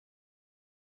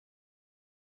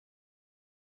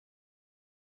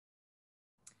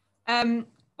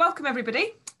Welcome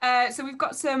everybody. So we've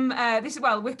got some,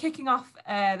 we're kicking off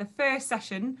the first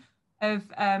session of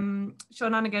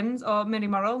Shenanigans or Mini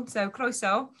Moral, so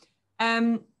croeso.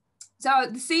 So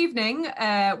this evening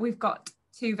we've got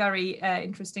two very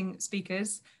interesting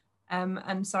speakers.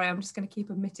 And sorry, I'm just going to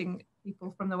keep omitting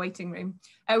people from the waiting room.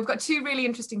 We've got two really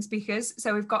interesting speakers.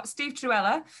 So we've got Steve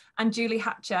Trewhella and Julie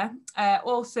Hatcher,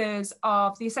 authors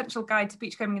of The Essential Guide to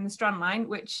Beachcombing in the Strandline,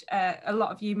 which a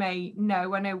lot of you may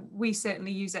know. I know we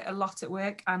certainly use it a lot at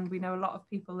work, and we know a lot of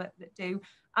people that do.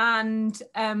 And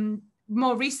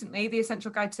more recently, The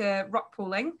Essential Guide to Rock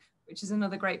Pooling, which is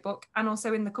another great book, and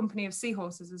also In the Company of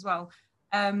Seahorses as well.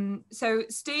 So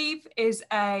Steve is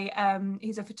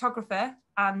he's a photographer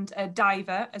and a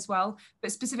diver as well,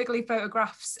 but specifically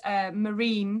photographs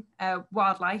marine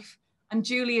wildlife. And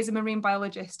Julie is a marine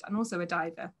biologist and also a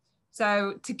diver.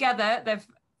 So together they've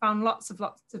found lots of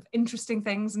interesting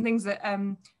things and things that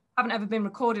haven't ever been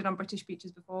recorded on British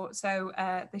beaches before. So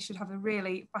they should have a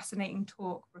really fascinating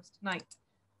talk for us tonight.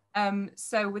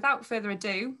 So without further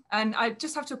ado, and I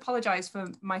just have to apologise for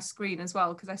my screen as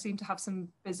well, because I seem to have some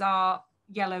bizarre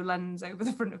yellow lens over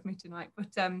the front of me tonight.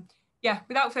 But yeah,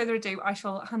 without further ado, I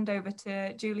shall hand over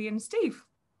to Julie and Steve.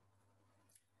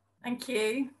 Thank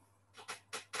you.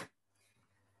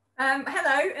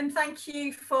 Hello, and thank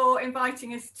you for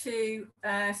inviting us to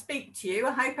speak to you.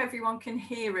 I hope everyone can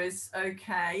hear us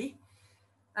okay.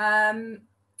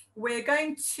 We're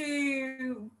going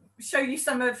to show you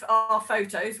some of our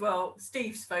photos, well,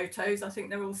 Steve's photos, I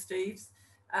think they're all Steve's.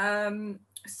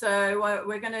 So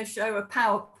we're going to show a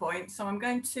PowerPoint. So I'm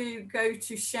going to go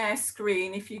to share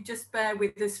screen. If you just bear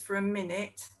with us for a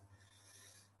minute.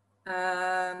 Yeah.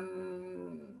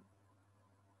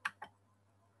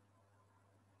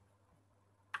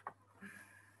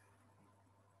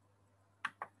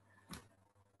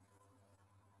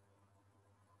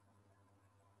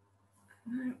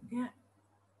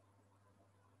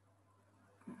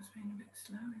 That's been a bit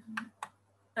slow, isn't it?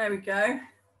 There we go.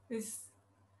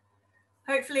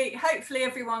 Hopefully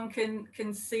everyone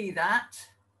can see that.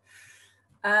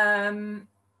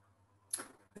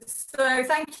 So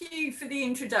thank you for the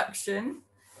introduction.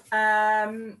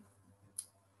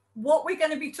 What we're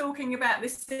going to be talking about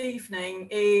this evening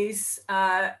is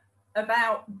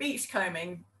about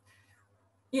beachcombing.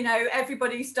 You know,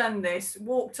 everybody's done this,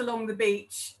 walked along the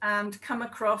beach and come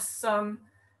across some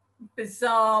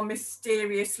bizarre,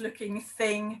 mysterious looking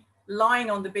thing lying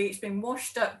on the beach, been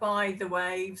washed up by the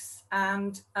waves,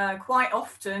 and quite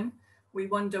often we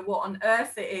wonder what on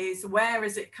earth it is, where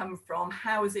has it come from,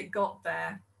 how has it got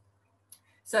there?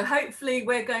 So hopefully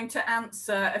we're going to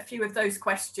answer a few of those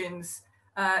questions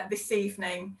this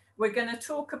evening. We're going to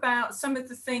talk about some of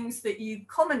the things that you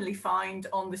commonly find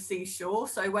on the seashore.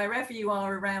 So wherever you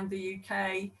are around the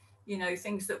UK, you know,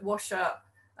 things that wash up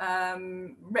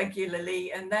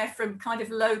regularly, and they're from kind of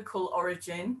local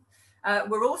origin.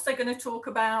 We're also going to talk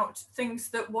about things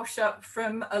that wash up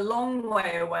from a long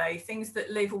way away, things that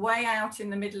live way out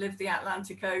in the middle of the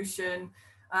Atlantic Ocean,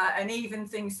 and even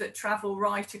things that travel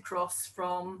right across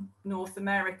from North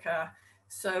America.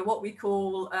 So what we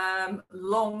call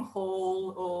long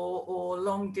haul or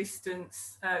long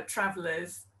distance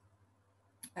travelers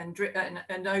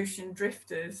and ocean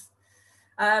drifters.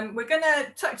 We're going to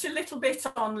touch a little bit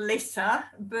on litter,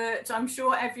 but I'm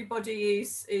sure everybody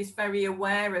is very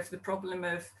aware of the problem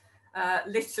of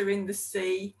litter in the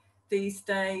sea these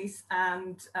days.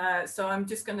 And so I'm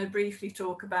just going to briefly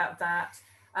talk about that.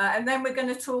 And then we're going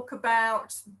to talk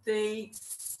about the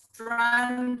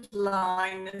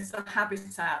strandline as a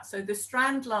habitat. So the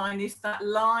strandline is that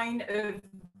line of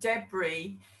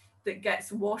debris that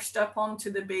gets washed up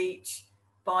onto the beach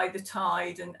by the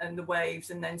tide and the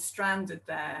waves and then stranded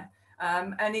there.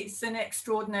 And it's an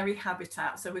extraordinary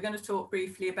habitat. So we're going to talk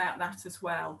briefly about that as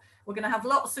well. We're going to have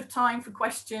lots of time for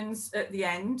questions at the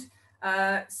end.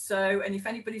 And if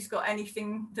anybody's got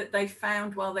anything that they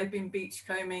found while they've been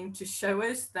beachcombing to show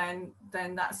us, then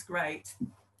that's great.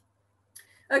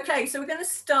 Okay, so we're going to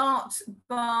start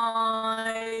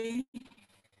by,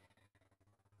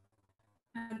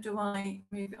 how do I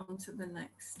move on to the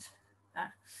next? I'm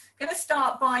going to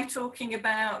start by talking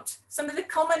about some of the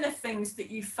commoner things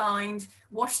that you find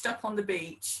washed up on the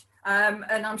beach.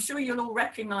 And I'm sure you'll all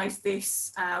recognise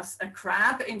this as a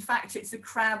crab. In fact, it's a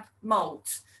crab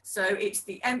molt. So it's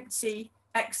the empty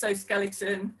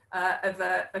exoskeleton of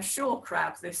a shore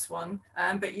crab, this one.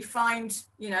 But you find,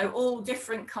 you know, all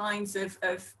different kinds of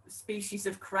species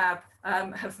of crab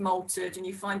have molted, and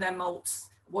you find their molts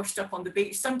washed up on the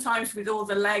beach, sometimes with all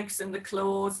the legs and the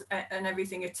claws and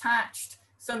everything attached,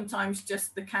 sometimes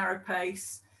just the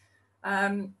carapace.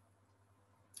 And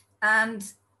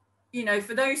you know,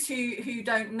 for those who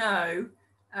don't know,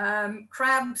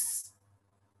 crabs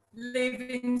live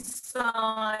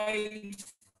inside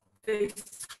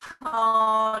this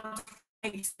hard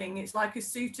casing. It's like a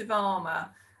suit of armour,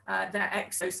 their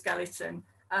exoskeleton.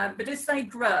 But as they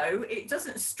grow, it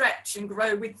doesn't stretch and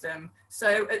grow with them.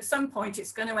 So at some point,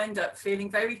 it's going to end up feeling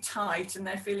very tight, and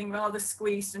they're feeling rather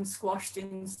squeezed and squashed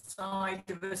inside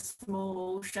of a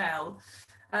small shell.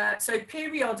 So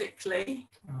periodically,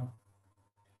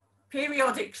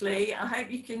 I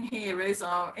hope you can hear us.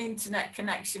 Our internet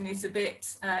connection is a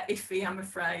bit iffy, I'm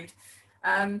afraid.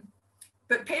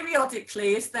 But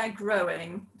periodically, as they're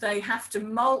growing, they have to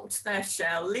molt their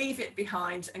shell, leave it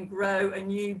behind, and grow a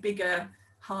new, bigger,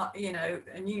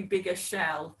 a new, bigger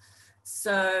shell.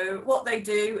 So what they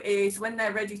do is, when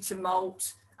they're ready to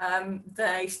molt,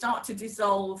 they start to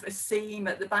dissolve a seam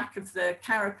at the back of the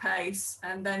carapace,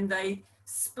 and then they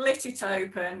split it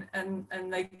open and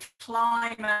they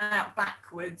climb out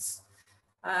backwards.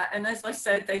 And as I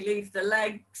said, they leave the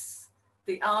legs,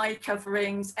 the eye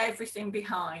coverings, everything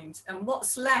behind. And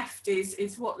what's left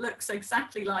is what looks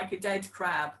exactly like a dead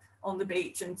crab on the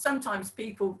beach. And sometimes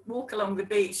people walk along the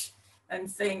beach and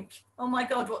think, oh my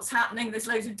God, what's happening? There's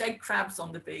loads of dead crabs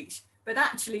on the beach. But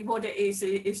actually what it is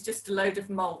just a load of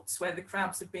molts where the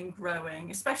crabs have been growing,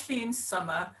 especially in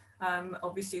summer.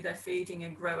 Obviously they're feeding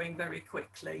and growing very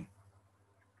quickly.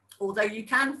 Although you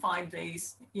can find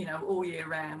these, you know, all year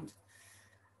round.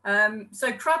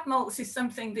 So crab molts is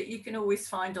something that you can always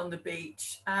find on the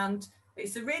beach, and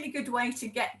it's a really good way to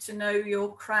get to know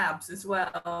your crabs as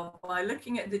well, by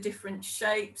looking at the different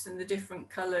shapes and the different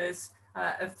colours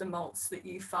of the molts that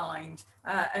you find,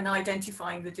 and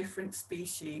identifying the different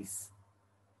species.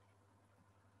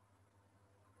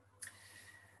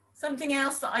 Something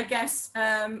else that I guess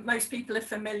most people are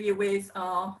familiar with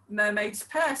are mermaids'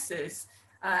 purses.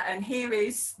 And here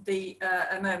is a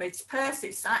mermaid's purse.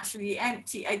 It's actually the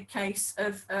empty egg case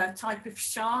of a type of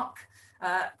shark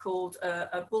called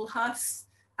a bullhuss,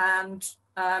 and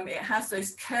it has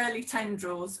those curly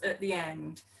tendrils at the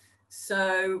end.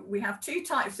 So we have two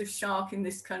types of shark in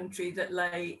this country that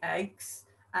lay eggs,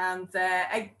 and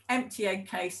their empty egg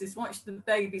cases, once the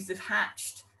babies have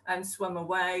hatched and swum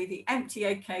away, the empty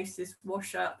egg cases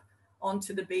wash up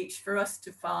onto the beach for us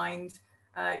to find.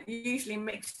 Usually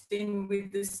mixed in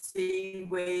with the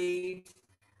seaweed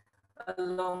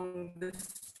along the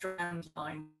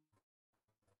strandline.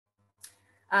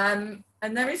 And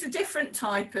there is a different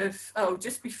type of,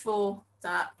 just before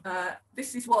that,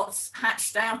 this is what's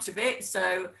hatched out of it.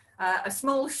 So a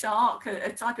small shark,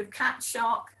 a type of cat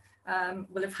shark,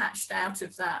 will have hatched out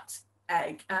of that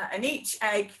egg. And each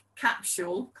egg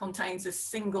capsule contains a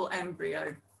single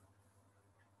embryo.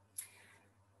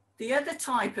 The other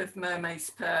type of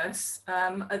mermaid's purse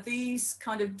are these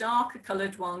kind of darker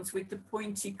coloured ones with the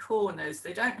pointy corners.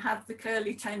 They don't have the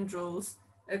curly tendrils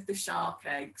of the shark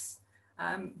eggs,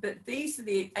 but these are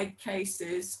the egg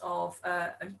cases of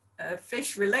a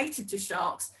fish related to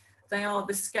sharks. They are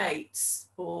the skates,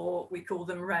 or we call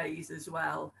them rays as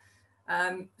well.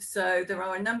 So there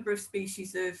are a number of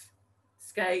species of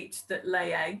skate that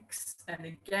lay eggs, and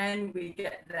again we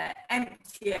get their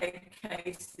empty egg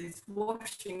cases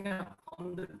washing up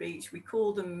on the beach. We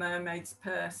call them mermaids'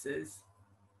 purses,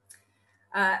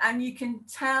 and you can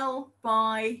tell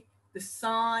by the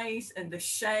size and the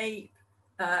shape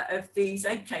of these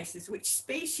egg cases which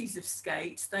species of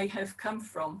skate they have come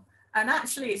from. And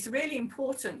actually it's really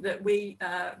important that we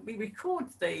record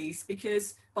these,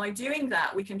 because by doing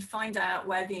that we can find out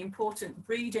where the important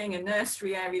breeding and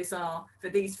nursery areas are for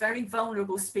these very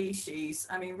vulnerable species.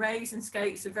 I mean, rays and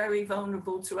skates are very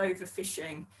vulnerable to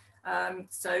overfishing.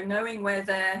 So knowing where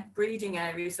their breeding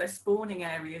areas, their spawning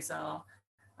areas are,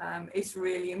 is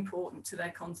really important to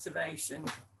their conservation.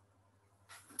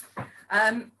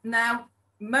 Now,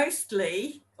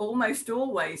 mostly, almost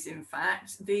always in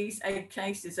fact, these egg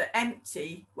cases are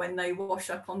empty when they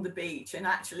wash up on the beach. And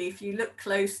actually, if you look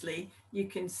closely, you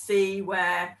can see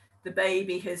where the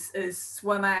baby has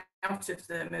swum out of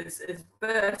them, has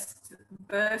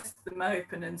burst them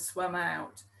open and swum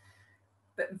out.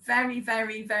 But very,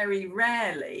 very, very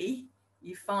rarely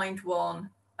you find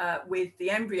one with the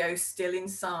embryo still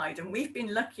inside. And we've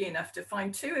been lucky enough to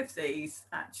find two of these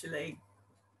actually.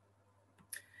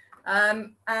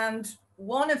 And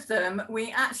one of them,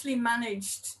 we actually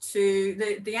managed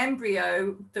to, the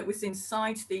embryo that was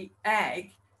inside the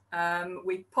egg,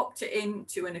 we popped it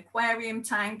into an aquarium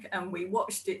tank and we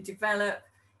watched it develop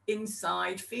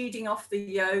inside, feeding off the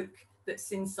yolk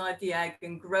that's inside the egg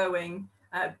and growing,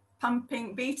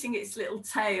 pumping, beating its little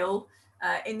tail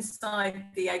inside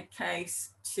the egg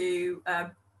case to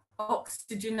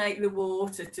oxygenate the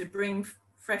water, to bring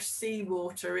fresh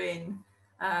seawater in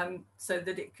so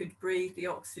that it could breathe the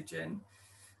oxygen.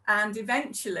 And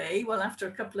eventually, well, after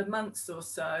a couple of months or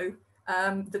so,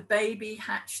 the baby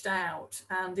hatched out,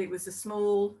 and it was a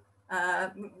small,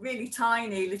 really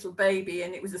tiny little baby,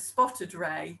 and it was a spotted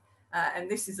ray. And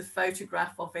this is a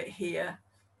photograph of it here.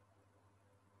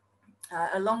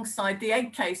 Alongside the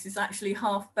egg case is actually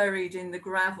half buried in the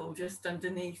gravel just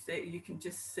underneath it, you can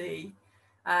just see.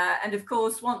 And of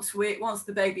course, once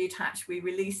the baby had hatched, we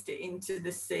released it into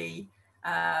the sea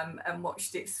and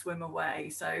watched it swim away.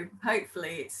 So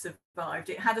hopefully it survived.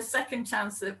 It had a second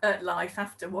chance at life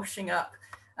after washing up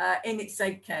in its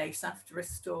egg case after a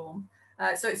storm.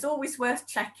 So it's always worth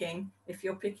checking if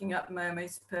you're picking up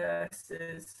mermaids'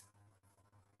 purses.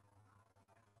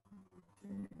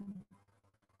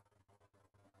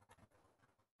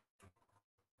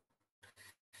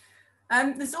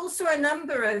 There's also a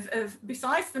number of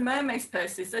besides the mermaid's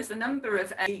purses, there's a number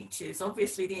of beaches.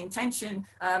 Obviously, the intention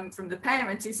from the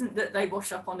parent isn't that they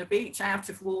wash up on a beach out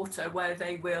of water where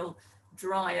they will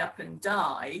dry up and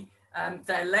die.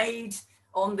 They're laid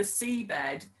on the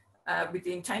seabed with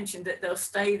the intention that they'll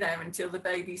stay there until the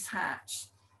babies hatch.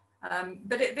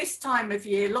 But at this time of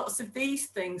year, lots of these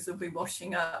things will be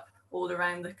washing up all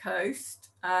around the coast.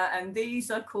 And these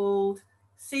are called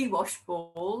sea wash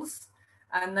balls.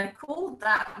 And they're called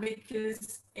that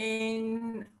because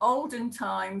in olden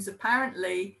times,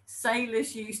 apparently,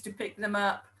 sailors used to pick them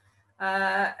up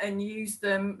and use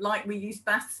them like we use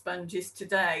bath sponges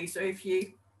today. So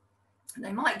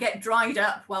they might get dried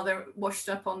up while they're washed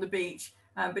up on the beach,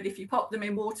 but if you pop them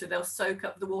in water, they'll soak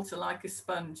up the water like a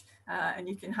sponge and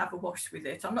you can have a wash with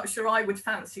it. I'm not sure I would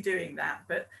fancy doing that,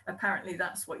 but apparently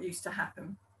that's what used to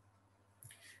happen.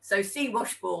 So sea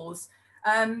wash balls.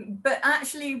 But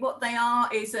actually what they are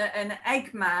is an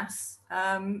egg mass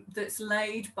that's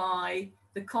laid by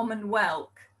the common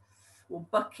whelk or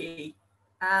bucky,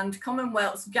 and common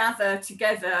whelks gather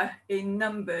together in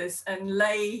numbers and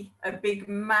lay a big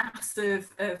mass of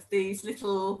these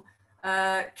little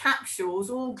capsules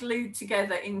all glued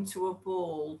together into a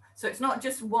ball. So it's not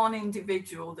just one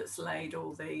individual that's laid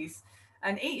all these,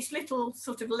 and each little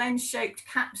sort of lens-shaped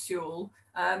capsule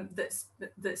that's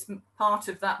part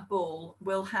of that ball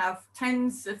will have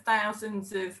tens of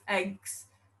thousands of eggs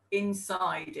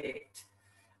inside it,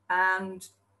 and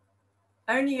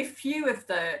only a few of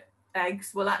the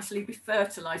eggs will actually be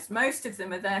fertilized. Most of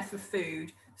them are there for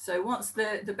food. So once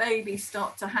the babies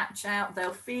start to hatch out,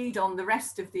 they'll feed on the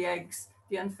rest of the eggs,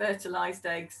 the unfertilized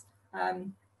eggs,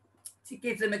 to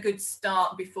give them a good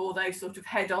start before they sort of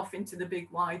head off into the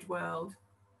big wide world.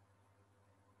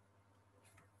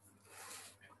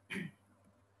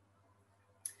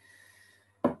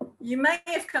 You may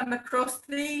have come across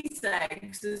these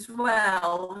eggs as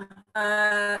well,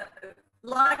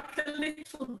 like a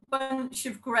little bunch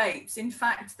of grapes. In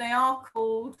fact, they are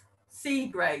called sea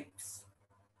grapes.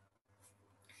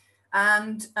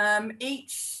 And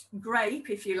each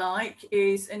grape, if you like,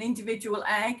 is an individual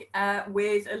egg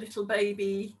with a little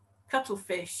baby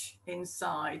cuttlefish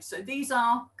inside. So these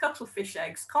are cuttlefish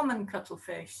eggs, common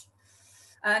cuttlefish.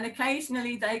 And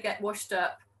occasionally they get washed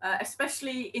up,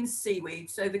 especially in seaweed.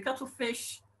 So the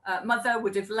cuttlefish mother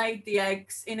would have laid the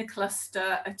eggs in a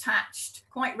cluster attached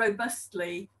quite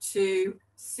robustly to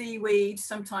seaweed,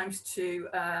 sometimes to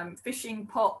fishing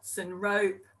pots and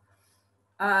rope,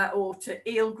 or to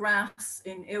eelgrass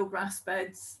in eelgrass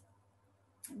beds.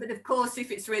 But of course,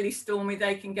 if it's really stormy,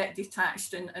 they can get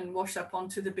detached and wash up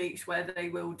onto the beach where they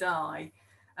will die.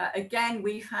 Again,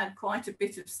 we've had quite a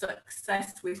bit of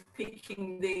success with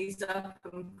picking these up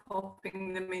and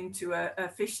popping them into a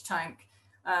fish tank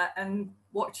and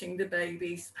watching the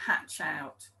babies hatch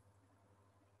out.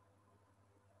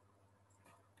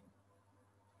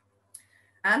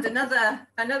 And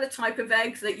another type of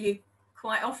egg that you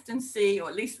quite often see, or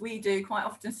at least we do quite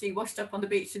often see washed up on the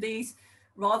beach, are these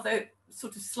rather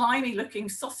sort of slimy looking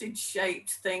sausage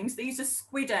shaped things. These are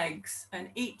squid eggs, and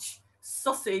each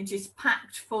sausage is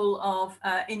packed full of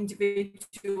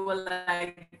individual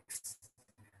eggs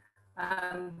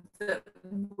that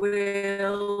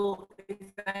will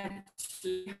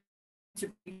eventually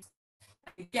be.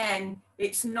 Again,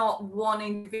 it's not one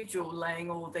individual laying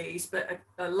all these, but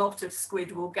a lot of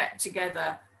squid will get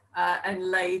together and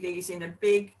lay these in a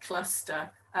big cluster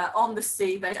on the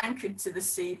seabed, anchored to the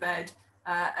seabed.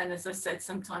 And as I said,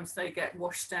 sometimes they get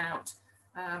washed out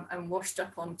and washed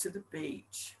up onto the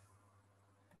beach.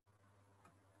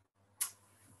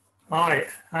 Hi,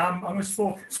 I'm going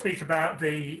to speak about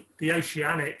the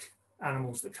oceanic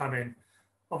animals that come in.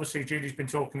 Obviously, Julie's been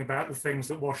talking about the things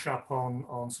that wash up on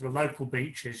sort of local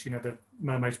beaches, you know, the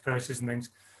mermaid's purses and things.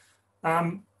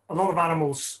 A lot of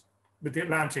animals with the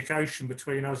Atlantic Ocean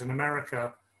between us and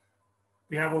America,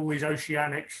 we have all these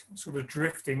oceanic sort of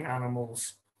drifting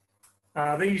animals.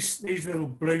 These little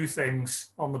blue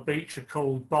things on the beach are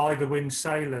called by-the-wind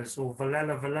sailors, or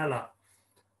velella.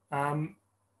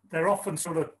 They're often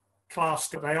sort of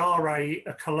classed, they are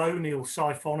a colonial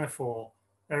siphonophore.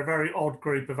 They're a very odd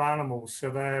group of animals. So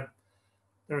they're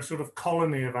a sort of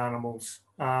colony of animals,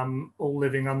 all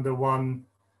living under one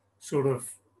sort of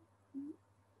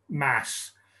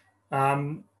mass.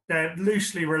 They're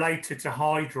loosely related to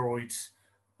hydroids,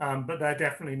 but they're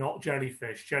definitely not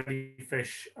jellyfish.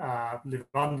 Jellyfish live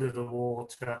under the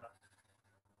water,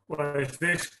 whereas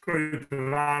this group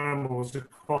of animals are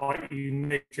quite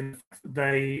unique.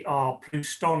 They are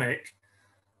plustonic,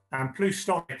 and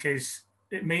plustonic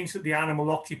it means that the animal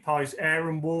occupies air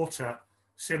and water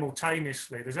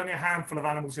simultaneously. There's only a handful of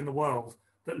animals in the world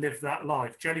that live that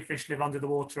life. Jellyfish live under the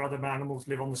water, other animals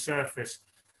live on the surface.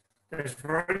 There's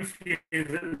very few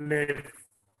that live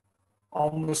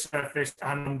on the surface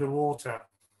and underwater.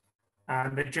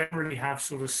 And they generally have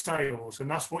sort of sails. And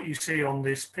that's what you see on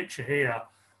this picture here,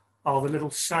 are the little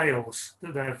sails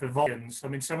that they're for volumes. I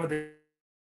mean, some of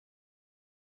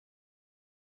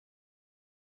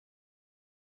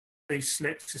these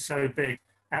slips are so big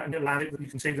out in the Atlantic that you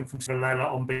can see them from Trewhella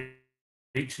on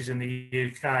beaches in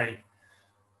the UK.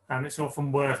 And it's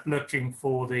often worth looking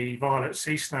for the violet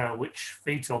sea snail, which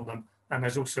feeds on them. And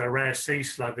there's also a rare sea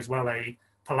slug as well, a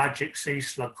pelagic sea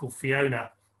slug called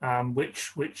Fiona,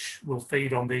 which will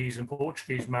feed on these in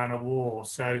Portuguese man of war.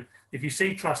 So if you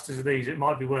see clusters of these, it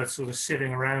might be worth sort of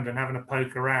sitting around and having a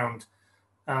poke around,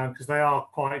 because they are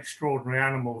quite extraordinary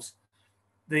animals.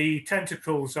 The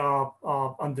tentacles are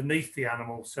underneath the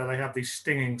animal, so they have these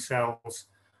stinging cells.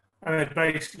 And they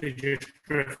basically just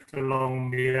drift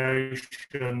along the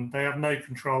ocean. They have no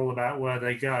control about where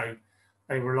they go.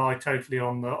 They rely totally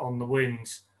on the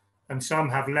winds. And some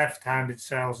have left-handed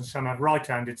sails and some have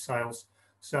right-handed sails.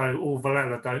 So all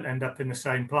velella don't end up in the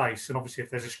same place. And obviously, if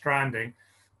there's a stranding,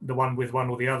 the one with one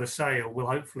or the other sail will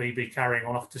hopefully be carrying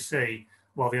on off to sea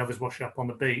while the others wash up on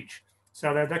the beach.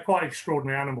 So they're quite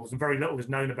extraordinary animals, and very little is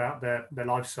known about their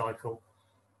life cycle.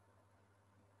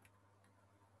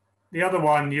 The other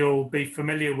one you'll be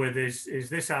familiar with is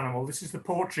this animal. This is the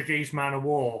Portuguese man of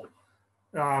war.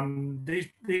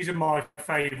 These are my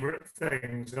favourite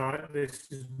things. This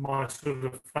is my sort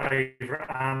of favourite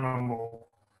animal.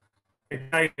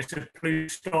 It's a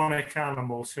plustonic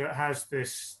animal, so it has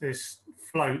this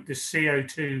float, this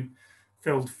CO2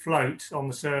 filled float on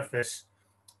the surface,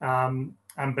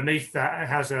 and beneath that it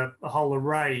has a whole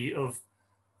array of,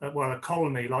 well, a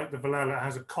colony, like the velella, it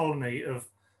has a colony of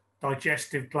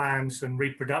digestive glands and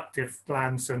reproductive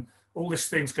glands, and all these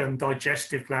things go in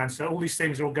digestive glands. So all these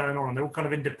things are all going on, and they're all kind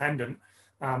of independent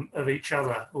of each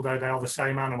other, although they are the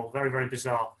same animal. Very, very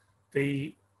bizarre.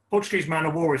 The Portuguese man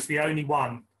of war is the only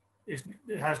one. It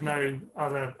has no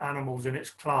other animals in its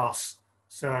class.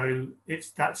 So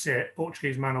that's it.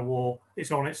 Portuguese man of war,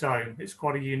 it's on its own. It's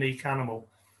quite a unique animal.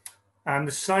 And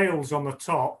the sails on the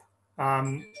top,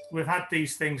 we've had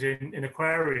these things in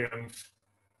aquariums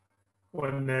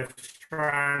when they're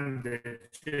stranded,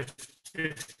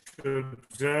 just to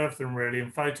observe them really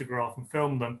and photograph and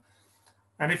film them.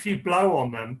 And if you blow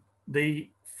on them, the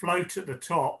float at the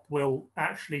top will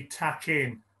actually tack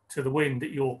in to the wind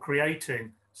that you're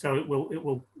creating. So it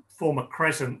will form a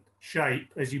crescent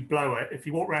shape as you blow it. If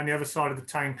you walk around the other side of the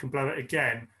tank and blow it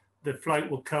again, the float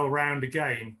will curl round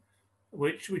again,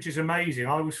 which is amazing.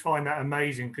 I always find that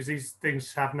amazing, because these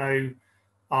things have no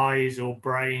eyes or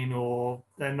brain, or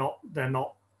they're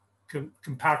not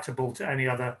compatible to any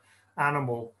other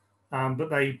animal, but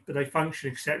they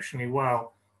function exceptionally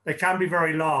well. They can be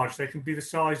very large. They can be the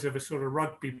size of a sort of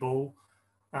rugby ball,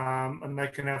 and they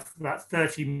can have about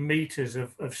 30 meters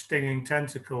of stinging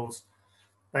tentacles.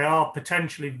 They are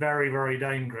potentially very, very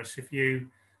dangerous. If you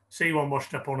see one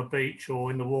washed up on a beach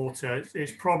or in the water,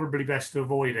 it's probably best to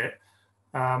avoid it.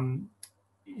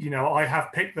 You know, I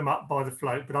have picked them up by the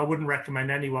float, but I wouldn't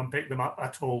recommend anyone pick them up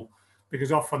at all,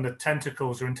 because often the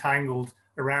tentacles are entangled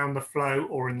around the float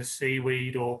or in the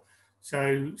seaweed, or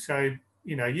so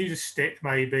you know, use a stick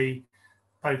maybe,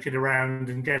 poke it around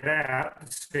and get it out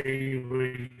the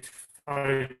seaweed,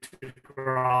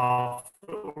 photograph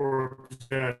or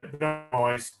observe.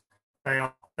 Otherwise, they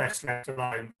are best left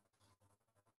alone.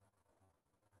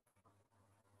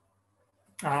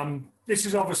 This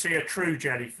is obviously a true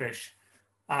jellyfish.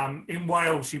 In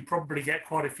Wales, you probably get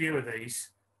quite a few of these.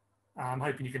 I'm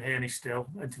hoping you can hear me still.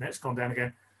 Internet's gone down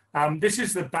again. This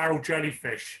is the barrel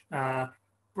jellyfish.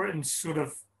 Britain's sort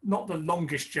of not the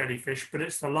longest jellyfish, but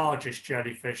it's the largest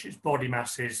jellyfish. Its body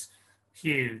mass is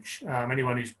huge.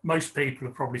 Most people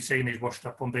have probably seen these washed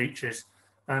up on beaches,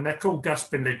 and they're called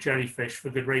dustbin lid jellyfish for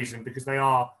good reason, because they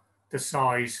are the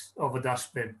size of a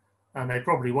dustbin, and they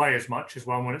probably weigh as much as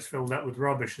one when it's filled up with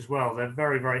rubbish as well. They're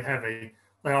very, very heavy.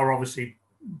 They are obviously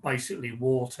basically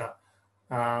water,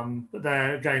 but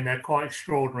they're quite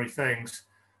extraordinary things.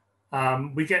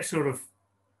 We get sort of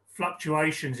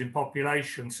fluctuations in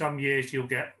population. Some years you'll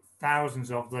get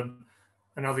thousands of them,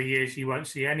 and other years you won't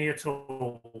see any at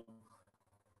all.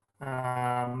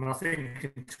 I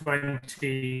think in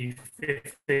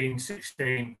 2015,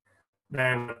 16,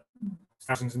 there were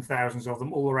thousands and thousands of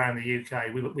them all around the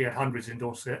UK. We had hundreds in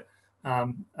Dorset.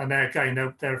 And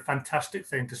they're a fantastic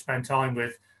thing to spend time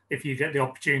with if you get the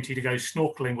opportunity to go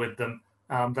snorkeling with them.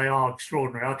 They are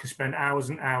extraordinary. I could spend hours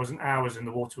and hours and hours in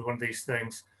the water with one of these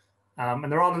things.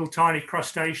 And there are little tiny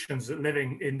crustaceans that live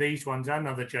in these ones and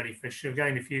other jellyfish. So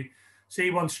again, if you see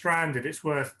one stranded, it's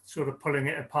worth sort of pulling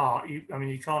it apart.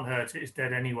 You can't hurt it, it's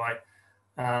dead anyway.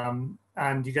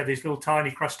 And you get these little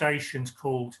tiny crustaceans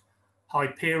called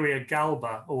Hyperia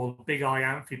galba, or big eye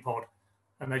amphipod.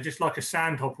 And they're just like a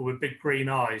sandhopper with big green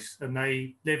eyes, and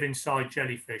they live inside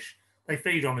jellyfish. They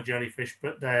feed on the jellyfish,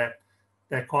 but they're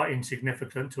quite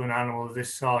insignificant to an animal of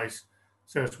this size.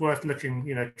 So it's worth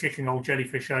looking, kicking old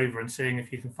jellyfish over and seeing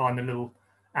if you can find the little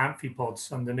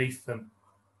amphipods underneath them.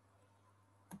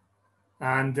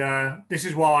 And this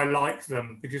is why I like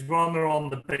them, because when they're on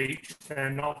the beach, they're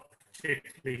not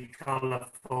particularly colourful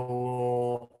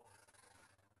or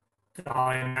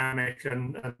dynamic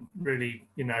and really,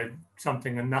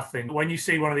 something and nothing. When you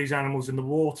see one of these animals in the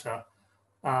water,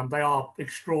 they are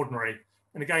extraordinary.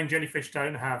 And again, jellyfish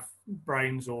don't have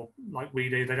brains, or like we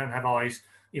do, they don't have eyes.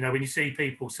 When you see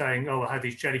people saying, oh, I had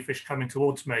these jellyfish coming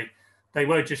towards me, they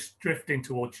were just drifting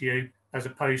towards you, as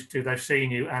opposed to they've seen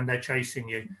you and they're chasing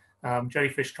you.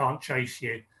 Jellyfish can't chase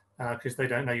you because they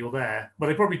don't know you're there. Well,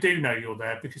 they probably do know you're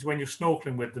there, because when you're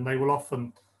snorkeling with them, they will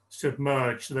often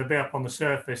submerge. So they'll be up on the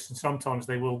surface, and sometimes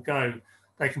they will go.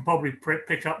 They can probably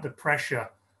pick up the pressure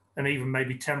and even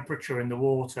maybe temperature in the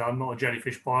water. I'm not a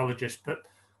jellyfish biologist, but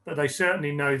they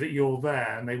certainly know that you're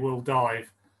there, and they will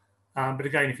dive. But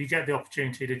again, if you get the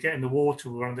opportunity to get in the water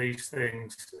with one of these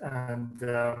things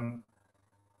and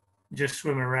just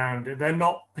swim around it, they're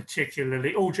not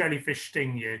particularly, all jellyfish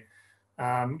sting you.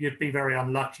 You'd be very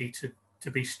unlucky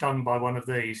to be stung by one of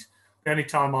these. The only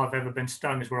time I've ever been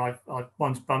stung is where I've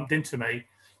once bumped into me,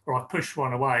 or I pushed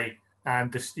one away,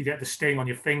 and you get the sting on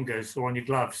your fingers or on your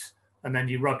gloves, and then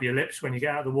you rub your lips when you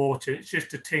get out of the water. It's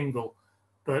just a tingle.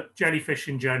 But jellyfish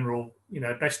in general,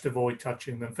 best avoid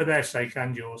touching them for their sake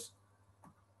and yours.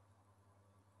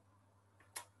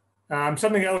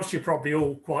 Something else you're probably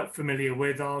all quite familiar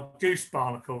with are goose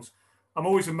barnacles. I'm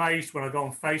always amazed when I go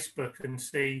on Facebook and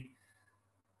see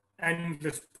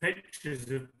endless pictures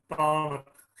of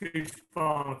goose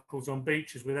barnacles on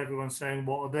beaches with everyone saying,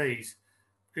 what are these?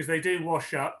 Because they do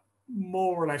wash up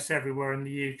more or less everywhere in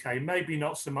the UK, maybe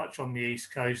not so much on the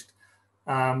East Coast,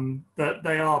 but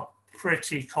they are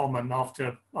pretty common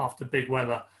after big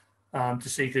weather to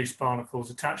see goose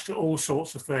barnacles attached to all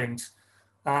sorts of things.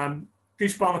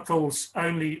 Goose barnacles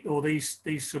only, or these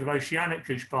sort of oceanic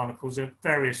goose barnacles, are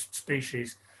various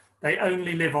species. They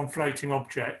only live on floating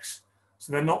objects.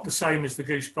 So they're not the same as the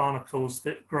goose barnacles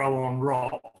that grow on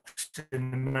rocks in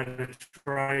the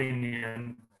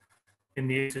Mediterranean in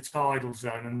the intertidal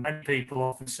zone. And many people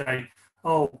often say,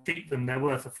 oh, keep them, they're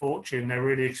worth a fortune, they're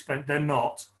really expensive. They're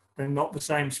not the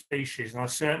same species. And I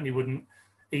certainly wouldn't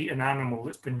eat an animal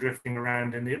that's been drifting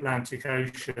around in the Atlantic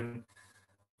Ocean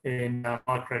in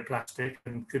microplastic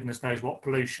and goodness knows what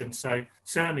pollution. So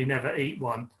certainly never eat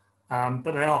one.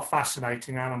 But they are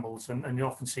fascinating animals, and you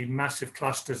often see massive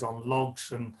clusters on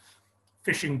logs, and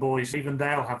fishing boys, even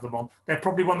they'll have them on. They're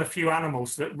probably one of the few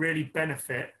animals that really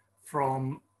benefit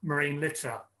from marine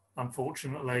litter,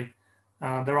 unfortunately.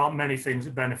 There aren't many things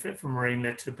that benefit from marine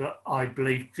litter, but I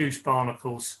believe goose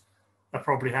barnacles are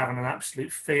probably having an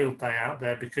absolute field day out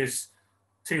there, because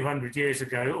 200 years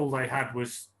ago, all they had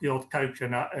was the odd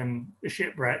coconut and a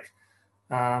shipwreck.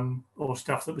 Or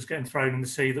stuff that was getting thrown in the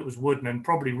sea that was wooden and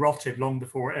probably rotted long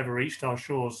before it ever reached our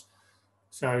shores.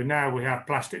 So now we have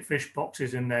plastic fish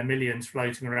boxes in their millions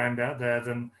floating around out there,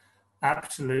 then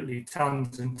absolutely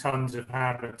tons and tons of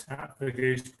habitat for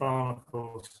goose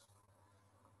barnacles.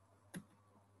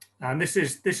 And this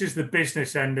is the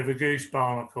business end of a goose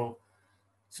barnacle.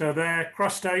 So they're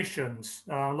crustaceans.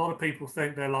 A lot of people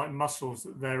think they're like mussels,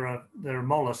 that they're a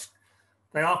mollusk.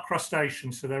 They are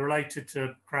crustaceans, so they're related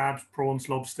to crabs, prawns,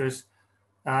 lobsters,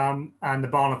 and the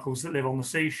barnacles that live on the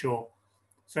seashore.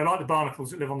 So like the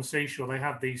barnacles that live on the seashore, they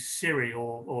have these cirri,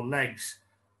 or legs,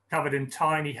 covered in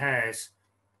tiny hairs.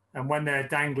 And when they're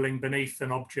dangling beneath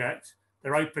an object,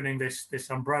 they're opening this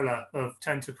umbrella of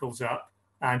tentacles up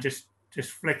and just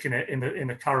flicking it in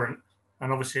the current.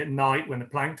 And obviously at night, when the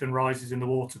plankton rises in the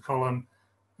water column,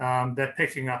 they're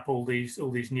picking up all these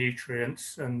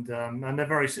nutrients, and they're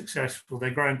very successful. They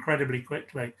grow incredibly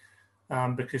quickly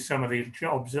because some of the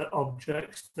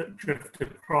objects that drift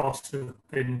across have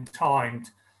been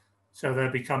timed, so they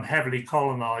become heavily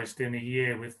colonized in a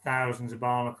year with thousands of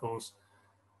barnacles.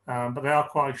 But they are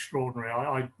quite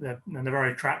extraordinary. They're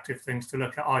very attractive things to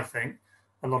look at, I think.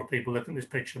 A lot of people looking at this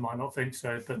picture might not think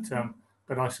so,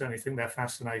 but I certainly think they're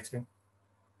fascinating.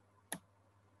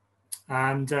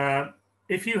 And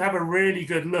if you have a really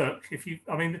good look,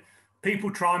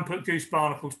 people try and put goose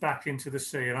barnacles back into the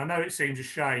sea, and I know it seems a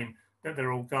shame that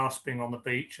they're all gasping on the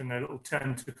beach and their little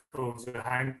tentacles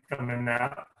are coming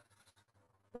out.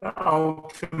 But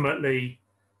ultimately,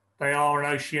 they are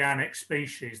an oceanic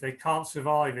species. They can't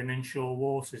survive in inshore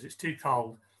waters. It's too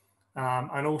cold.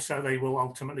 And also they will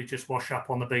ultimately just wash up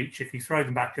on the beach. If you throw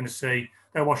them back in the sea,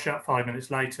 they'll wash up 5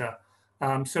 minutes later.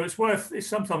 So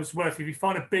sometimes it's worth, if you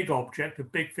find a big object, a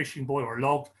big fishing buoy or a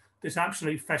log that's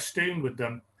absolutely festooned with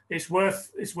them, it's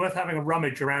worth having a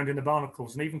rummage around in the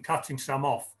barnacles and even cutting some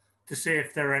off to see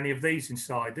if there are any of these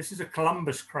inside. This is a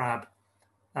Columbus crab,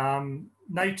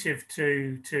 native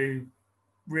to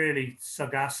really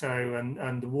Sargasso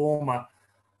and the warmer,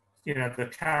 the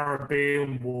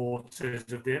Caribbean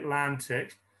waters of the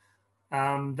Atlantic.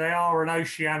 They are an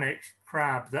oceanic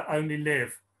crab that only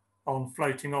live on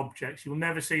floating objects. You'll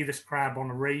never see this crab on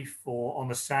a reef or on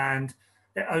the sand.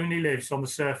 It only lives on the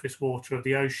surface water of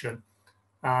the ocean,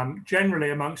 generally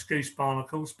amongst goose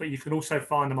barnacles, but you can also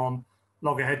find them on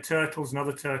loggerhead turtles and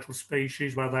other turtle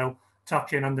species where they'll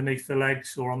tuck in underneath the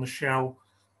legs or on the shell.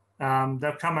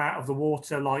 They'll come out of the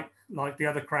water like the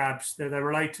other crabs. They're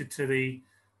related to the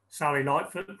Sally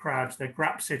Lightfoot crabs. They're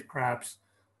grapsid crabs.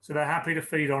 So they're happy to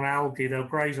feed on algae. They'll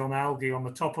graze on algae on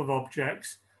the top of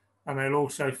objects, and they'll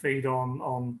also feed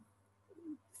on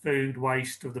food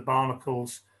waste of the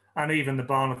barnacles and even the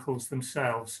barnacles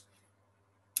themselves.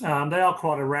 They are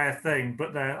quite a rare thing,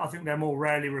 but I think they're more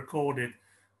rarely recorded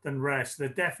than rare. So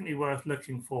they're definitely worth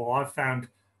looking for. I've found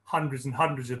hundreds and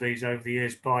hundreds of these over the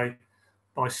years by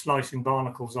slicing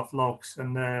barnacles off logs,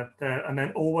 and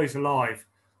they're always alive.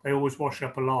 They always wash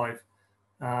up alive,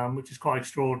 which is quite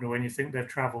extraordinary when you think they've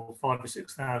travelled 5,000 or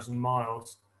 6,000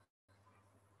 miles.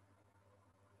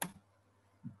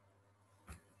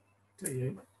 To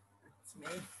you.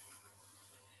 That's me.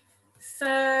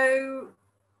 So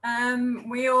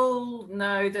we all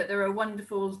know that there are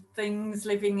wonderful things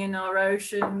living in our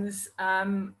oceans,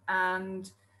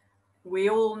 and we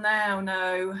all now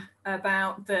know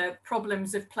about the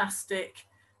problems of plastic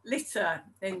litter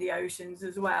in the oceans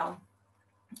as well.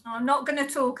 I'm not going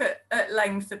to talk at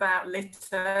length about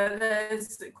litter.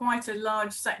 There's quite a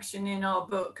large section in our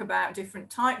book about different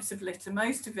types of litter.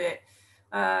 Most of it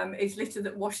is litter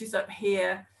that washes up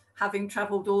here, having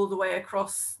travelled all the way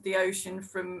across the ocean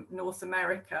from North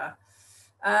America.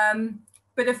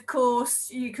 But of course,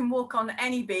 you can walk on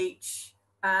any beach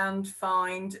and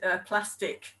find a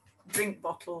plastic drink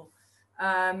bottle.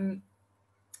 And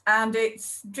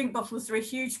drink bottles are a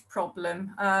huge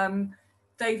problem.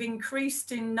 They've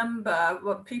increased in number.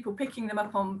 People picking them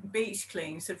up on beach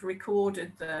cleans have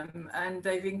recorded them, and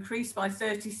they've increased by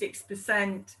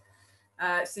 36%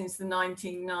 since the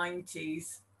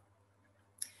 1990s.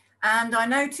 And I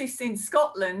noticed in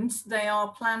Scotland, they are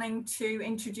planning to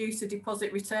introduce a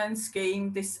deposit return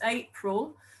scheme this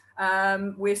April.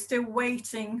 We're still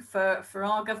waiting for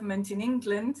our government in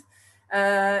England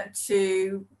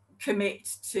to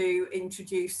commit to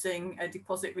introducing a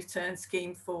deposit return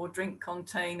scheme for drink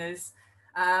containers.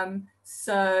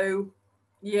 So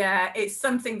yeah, it's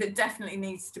something that definitely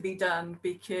needs to be done,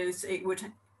 because it would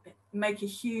make a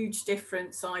huge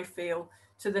difference, I feel,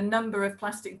 to the number of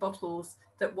plastic bottles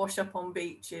that wash up on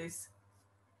beaches.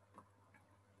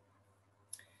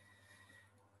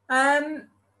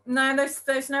 Now,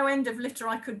 there's no end of litter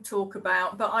I could talk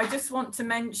about, but I just want to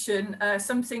mention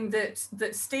something that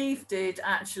Steve did,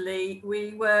 actually.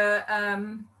 We've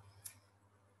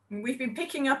been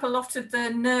picking up a lot of the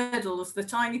nurdles, the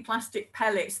tiny plastic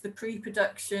pellets, the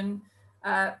pre-production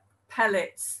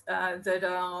pellets that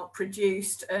are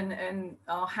produced and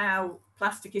are how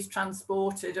plastic is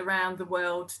transported around the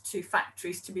world to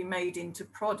factories to be made into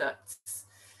products.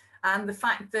 And the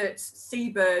fact that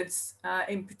seabirds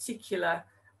in particular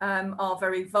are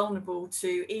very vulnerable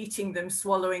to eating them,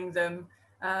 swallowing them.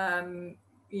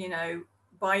 You know,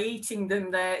 by eating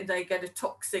them, they get a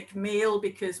toxic meal,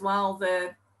 because while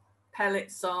the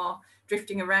pellets are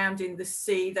drifting around in the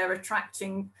sea, they're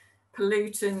attracting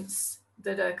pollutants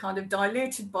that are kind of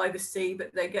diluted by the sea,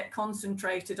 but they get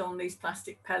concentrated on these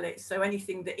plastic pellets. So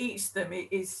anything that eats them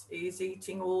is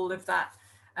eating all of that,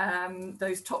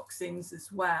 those toxins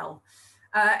as well.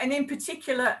 And in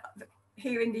particular,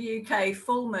 here in the UK,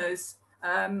 fulmars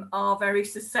are very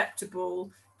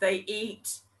susceptible. They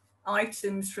eat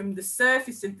items from the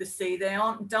surface of the sea. They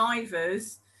aren't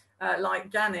divers like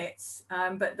gannets,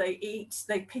 but they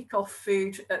pick off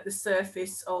food at the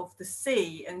surface of the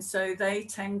sea. And so they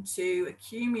tend to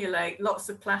accumulate lots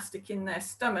of plastic in their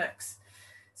stomachs.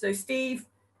 So Steve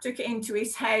took it into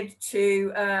his head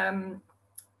to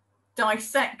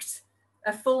dissect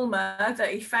a fulmar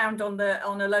that he found on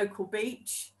a local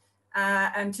beach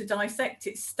and to dissect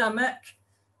its stomach.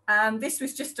 And this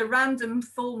was just a random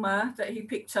fulmar that he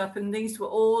picked up, and these were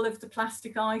all of the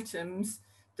plastic items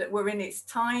that were in its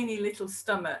tiny little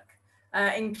stomach,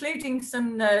 including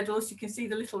some nurdles. You can see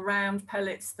the little round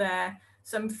pellets there,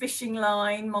 some fishing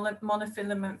line,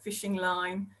 monofilament fishing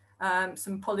line,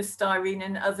 some polystyrene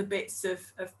and other bits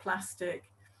of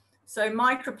plastic. So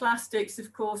microplastics,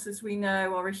 of course, as we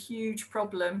know, are a huge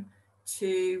problem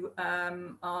to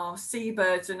our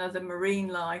seabirds and other marine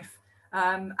life.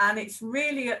 And it's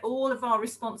really all of our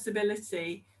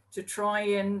responsibility to try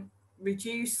and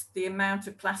reduce the amount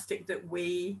of plastic that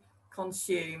we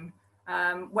consume,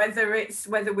 whether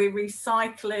we're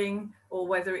recycling or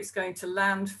whether it's going to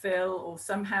landfill or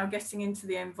somehow getting into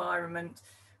the environment.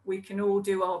 We can all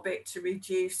do our bit to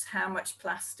reduce how much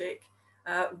plastic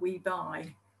we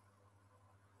buy.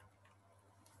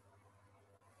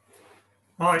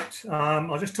 Right,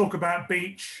 I'll just talk about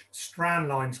beach strand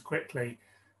lines quickly.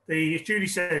 As Julie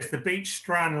says, the beach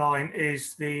strand line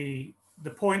is the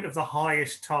point of the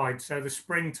highest tide, so the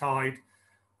spring tide,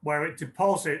 where it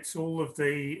deposits all of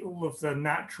the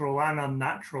natural and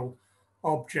unnatural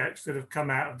objects that have come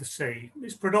out of the sea.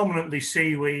 It's predominantly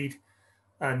seaweed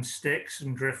and sticks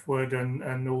and driftwood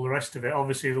and all the rest of it.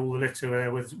 Obviously, all the litter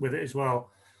there with it as well.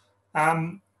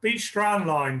 Beach strand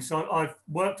lines, I've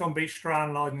worked on beach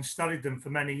strand lines and studied them for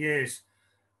many years,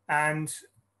 and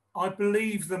I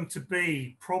believe them to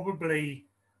be probably,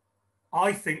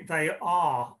 I think they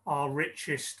are our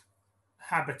richest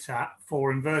habitat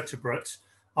for invertebrates.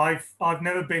 I've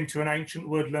never been to an ancient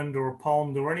woodland or a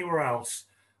pond or anywhere else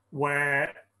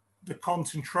where the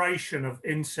concentration of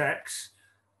insects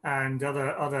and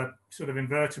other sort of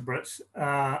invertebrates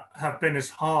have been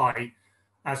as high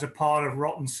as a pile of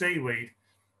rotten seaweed.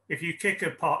 If you kick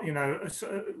a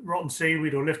rotten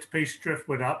seaweed or lift a piece of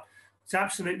driftwood up, it's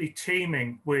absolutely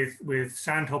teeming with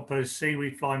sandhoppers,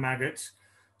 seaweed fly maggots,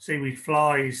 seaweed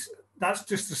flies. That's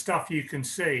just the stuff you can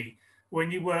see.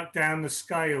 When you work down the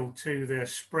scale to the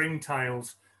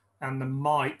springtails and the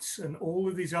mites and all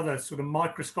of these other sort of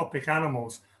microscopic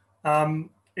animals,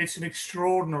 it's an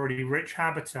extraordinarily rich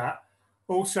habitat.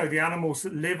 Also, the animals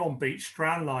that live on beach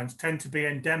strand lines tend to be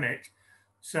endemic.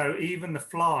 So even the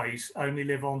flies only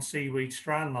live on seaweed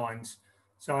strand lines.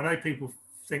 So I know people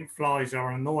think flies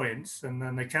are an annoyance, and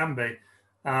then they can be.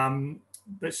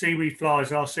 But seaweed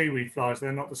flies are seaweed flies.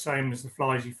 They're not the same as the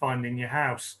flies you find in your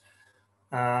house.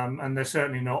 And they're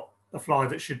certainly not a fly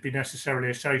that should be necessarily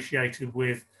associated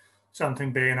with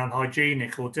something being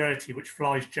unhygienic or dirty, which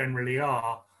flies generally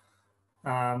are,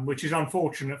 which is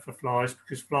unfortunate for flies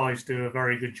because flies do a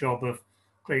very good job of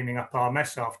cleaning up our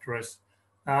mess after us.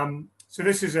 So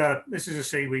this is a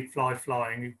seaweed fly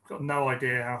flying. You've got no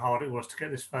idea how hard it was to get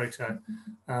this photo.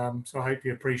 So I hope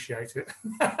you appreciate it.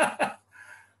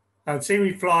 And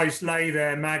seaweed flies lay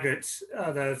their maggots,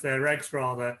 their eggs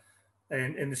rather,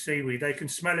 in the seaweed. They can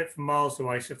smell it from miles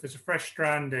away. So if there's a fresh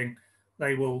stranding,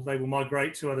 they will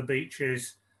migrate to other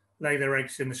beaches, lay their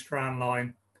eggs in the strand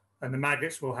line, and the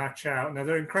maggots will hatch out. Now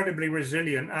they're incredibly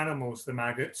resilient animals, the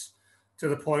maggots, to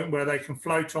the point where they can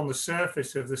float on the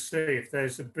surface of the sea. If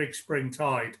there's a big spring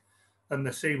tide and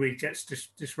the seaweed gets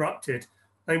disrupted,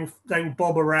 they will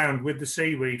bob around with the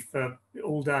seaweed for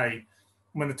all day.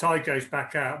 When the tide goes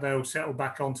back out, they'll settle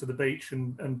back onto the beach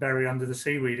and bury under the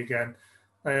seaweed again.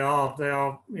 They are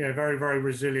very, very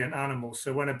resilient animals.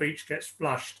 So when a beach gets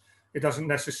flushed, it doesn't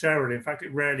necessarily, in fact,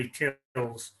 it rarely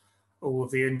kills all of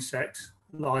the insect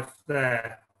life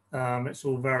there. It's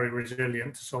all very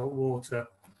resilient to salt water.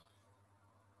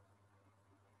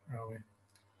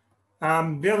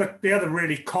 The other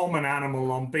really common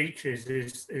animal on beaches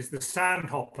is the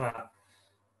sandhopper.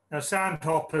 Now,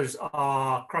 sandhoppers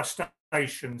are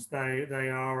crustaceans. They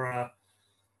are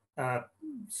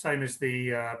same as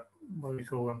the what do we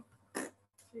call them?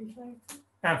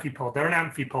 Amphipod. They're an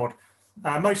amphipod.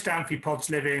 Most amphipods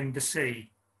live in the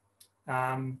sea.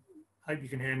 Hope you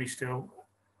can hear me still.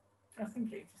 I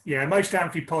think it's... Yeah, most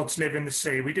amphipods live in the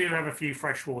sea. We do have a few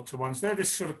freshwater ones. They're this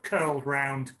sort of curled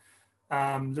round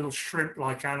little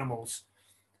shrimp-like animals.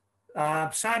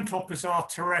 Sandhoppers are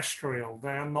terrestrial. They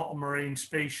are not a marine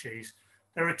species.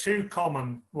 There are two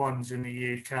common ones in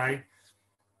the UK.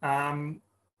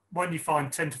 One you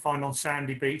tend to find on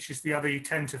sandy beaches. The other you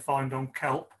tend to find on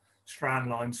kelp,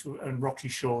 strandlines and rocky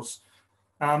shores.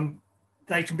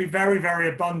 They can be very, very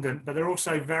abundant, but they're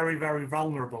also very, very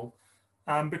vulnerable.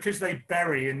 Because they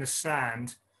bury in the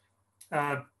sand,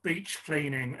 beach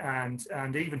cleaning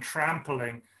and even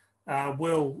trampling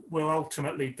will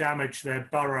ultimately damage their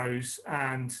burrows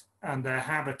and their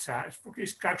habitat.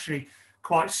 It's actually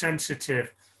quite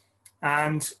sensitive.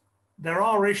 And there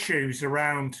are issues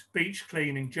around beach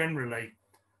cleaning generally.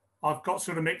 I've got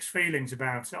sort of mixed feelings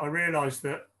about it. I realise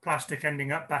that plastic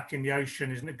ending up back in the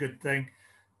ocean isn't a good thing.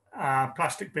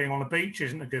 Plastic being on a beach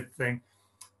isn't a good thing.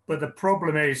 But the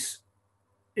problem is,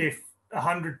 if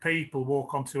 100 people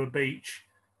walk onto a beach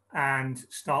and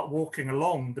start walking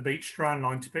along the beach strand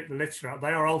line to pick the litter up, they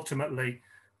are ultimately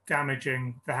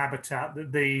damaging the habitat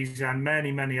that these and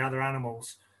many, many other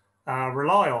animals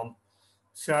rely on.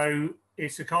 So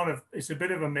it's a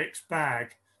bit of a mixed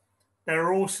bag. There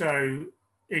are also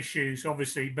issues,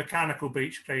 obviously, mechanical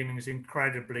beach cleaning is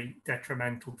incredibly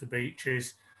detrimental to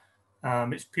beaches.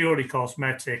 It's purely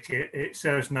cosmetic. It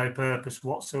serves no purpose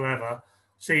whatsoever.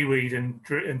 Seaweed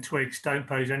and twigs don't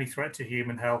pose any threat to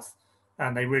human health,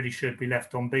 and they really should be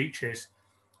left on beaches.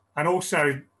 And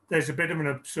also, there's a bit of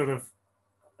an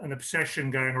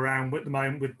obsession going around at the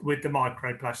moment with the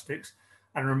microplastics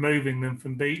and removing them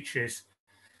from beaches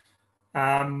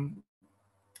by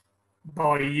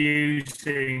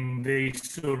using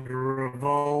these sort of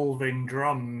revolving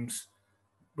drums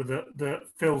that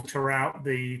filter out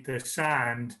the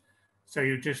sand. So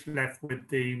you're just left with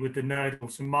the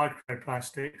nodals and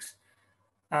microplastics.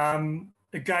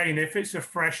 Again, if it's a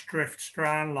fresh drift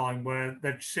strand line where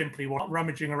they're simply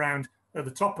rummaging around at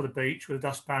the top of the beach with a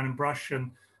dustpan and brush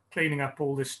and cleaning up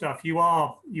all this stuff, you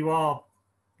are,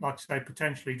 like I say,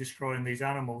 potentially destroying these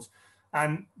animals.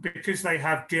 And because they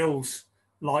have gills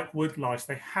like woodlice,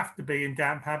 they have to be in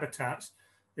damp habitats.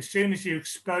 As soon as you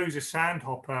expose a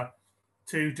sandhopper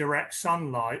to direct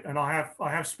sunlight, and I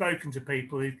have spoken to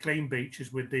people who clean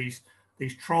beaches with these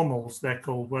trommels, they're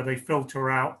called, where they filter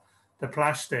out the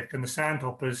plastic, and the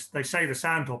sandhoppers, they say the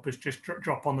sandhoppers just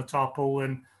drop on the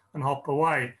tarpaulin and hop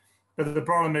away. But the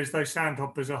problem is those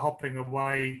sandhoppers are hopping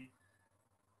away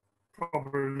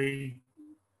probably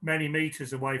many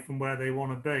meters away from where they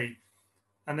want to be.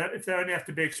 And that if they only have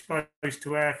to be exposed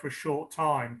to air for a short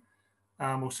time,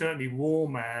 or certainly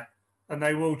warm air, and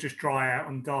they will just dry out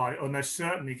and die, and they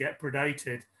certainly get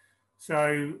predated.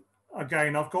 So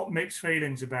again, I've got mixed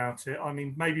feelings about it. I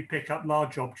mean, maybe pick up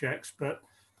large objects, but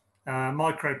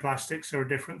microplastics are a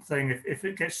different thing. If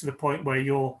it gets to the point where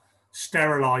you're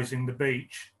sterilizing the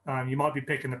beach, you might be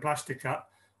picking the plastic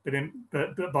up,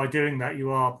 but by doing that,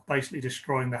 you are basically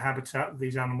destroying the habitat that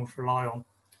these animals rely on.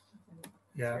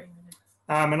 Yeah.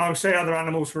 And I would say other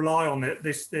animals rely on it.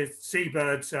 The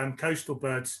seabirds and coastal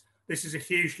birds, this is a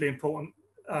hugely important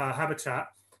habitat.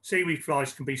 Seaweed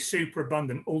flies can be super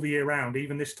abundant all the year round,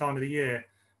 even this time of the year,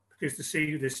 because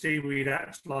the seaweed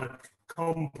acts like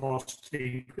compost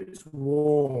heap. It's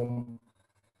warm.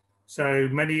 So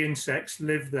many insects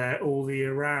live there all the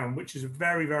year round, which is a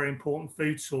very, very important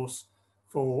food source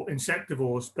for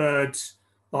insectivores, birds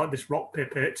like this rock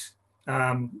pipit.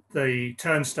 The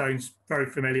turnstone's very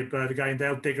familiar bird. Again,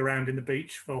 they'll dig around in the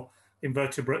beach for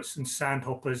invertebrates and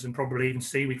sandhoppers and probably even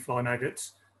seaweed fly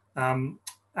maggots. And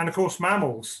of course,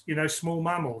 mammals, small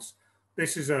mammals.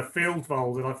 This is a field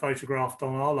vole that I photographed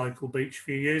on our local beach a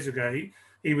few years ago.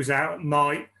 He was out at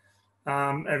night.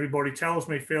 Everybody tells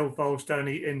me field voles don't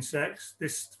eat insects.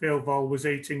 This field vole was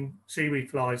eating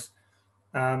seaweed flies.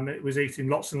 It was eating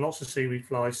lots and lots of seaweed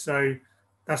flies. So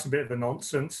that's a bit of a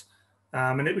nonsense.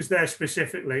 And it was there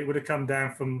specifically. It would have come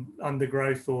down from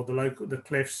undergrowth or the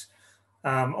cliffs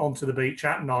onto the beach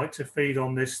at night to feed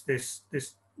on this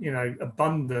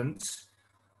abundance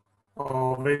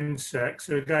of insects.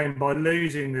 So again, by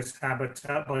losing this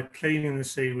habitat, by cleaning the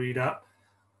seaweed up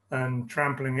and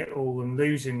trampling it all and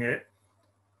losing it,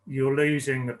 you're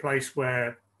losing the place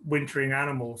where wintering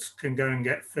animals can go and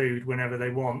get food whenever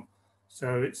they want.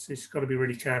 So it's got to be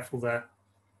really careful there.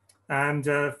 And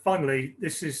finally,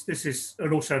 this is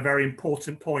an also a very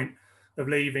important point of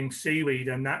leaving seaweed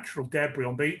and natural debris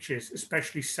on beaches,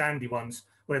 especially sandy ones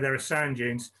where there are sand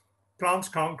dunes. Plants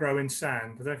can't grow in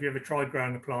sand. I don't know if you ever tried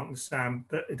growing a plant in sand,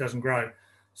 but it doesn't grow.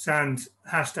 Sand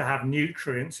has to have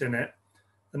nutrients in it.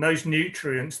 And those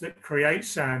nutrients that create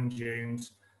sand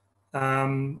dunes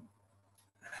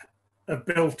have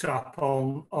built up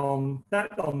on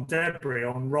debris,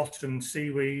 on rotten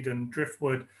seaweed and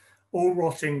driftwood, all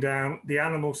rotting down. The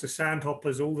animals, the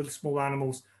sandhoppers, all the small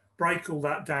animals, break all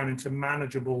that down into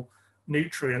manageable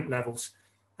nutrient levels.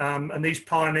 And these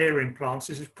pioneering plants,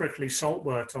 this is prickly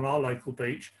saltwort on our local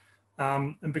beach,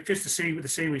 and because the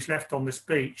seaweed's left on this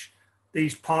beach,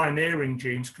 these pioneering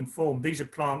genes can form. These are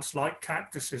plants like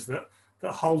cactuses that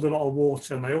hold a lot of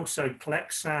water, and they also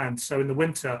collect sand. So in the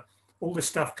winter, all this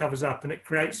stuff covers up and it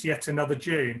creates yet another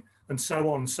dune, and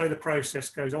so on. So the process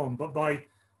goes on. But by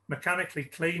mechanically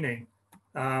cleaning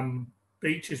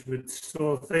beaches with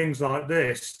sort of things like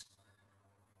this,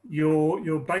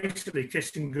 you're basically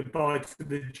kissing goodbye to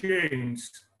the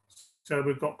dunes. So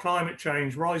we've got climate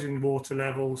change, rising water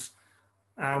levels,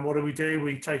 and what do?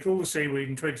 We take all the seaweed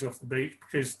and twigs off the beach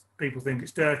because people think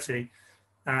it's dirty,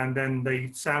 and then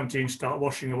the sand dunes start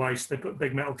washing away, so they put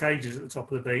big metal cages at the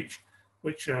top of the beach,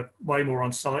 which are way more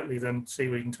unsightly than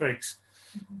seaweed and twigs.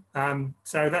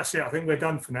 So that's it. I think we're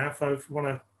done for now. So if you want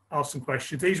to ask some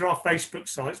questions, these are our Facebook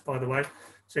sites, by the way.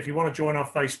 So if you want to join our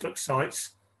Facebook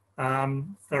sites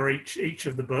for each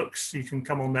of the books, you can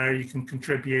come on there, you can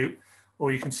contribute,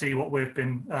 or you can see what we've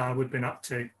been up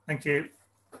to. Thank you.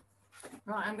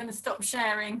 Right, I'm going to stop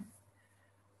sharing.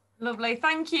 Lovely,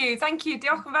 thank you,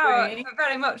 Diolch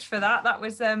very much for that. That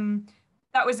was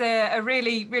a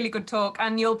really, really good talk,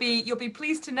 and you'll be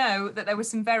pleased to know that there were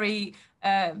some very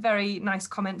nice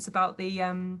comments about the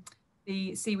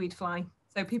seaweed fly.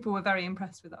 So people were very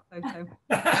impressed with that photo.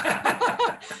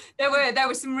 there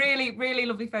were some really, really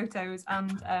lovely photos,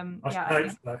 and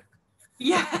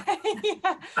yeah.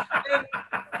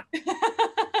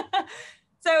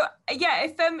 So yeah,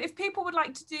 if people would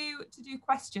like to do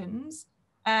questions,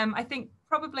 I think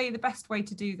probably the best way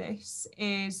to do this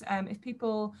is if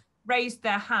people raise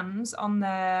their hands on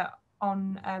their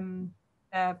function,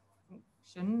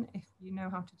 if you know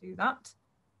how to do that.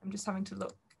 I'm just having to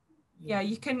look. Yeah,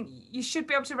 you should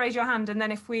be able to raise your hand, and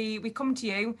then if we come to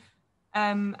you,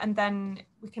 and then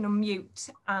we can unmute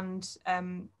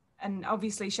and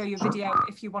obviously show your video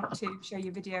if you want to show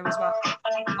your video as well.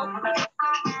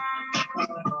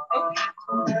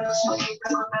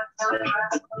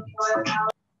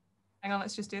 Hang on,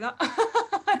 let's just do that.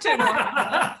 I don't know what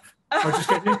I'll just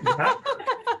get into that.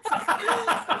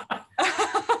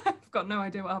 I've got no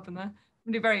idea what happened there.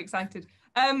 I'm very excited.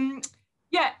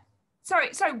 Yeah,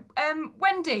 sorry.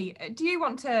 Wendy, do you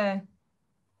want to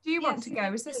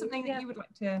go? Is there something that you would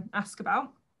like to ask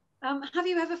about? Have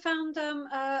you ever found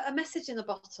a message in a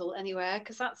bottle anywhere?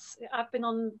 Because I've been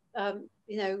on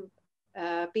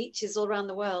beaches all around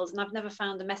the world, and I've never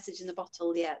found a message in a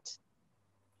bottle yet.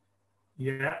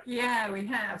 Yeah, we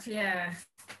have. Yeah.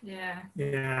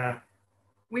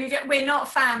 We're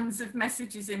not fans of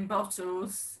messages in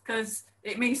bottles because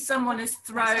it means someone has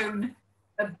thrown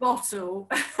a bottle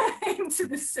into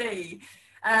the sea.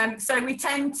 So we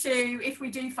tend to, if we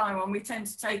do find one, we tend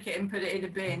to take it and put it in a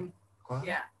bin. Wow.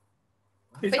 Yeah.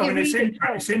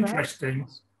 It's interesting.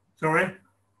 Sorry?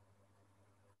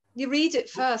 You read it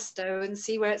first, though, and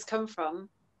see where it's come from.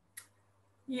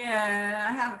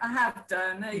 Yeah, I have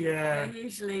done. They're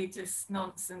usually just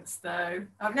nonsense, though.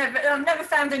 I've never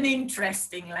found an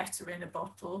interesting letter in a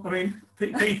bottle. I mean,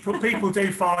 people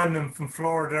do find them from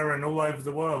Florida and all over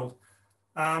the world.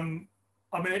 I mean,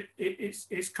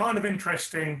 it's kind of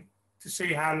interesting to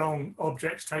see how long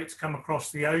objects take to come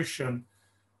across the ocean,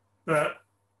 but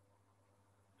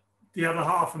the other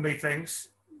half of me thinks,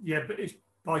 yeah, but it's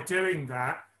by doing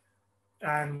that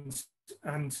and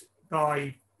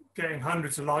by getting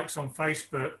hundreds of likes on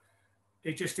Facebook,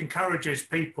 it just encourages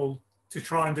people to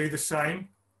try and do the same.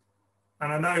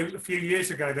 And I know a few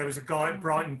years ago, there was a guy at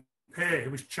Brighton Pier who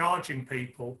was charging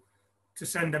people to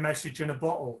send a message in a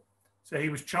bottle. So he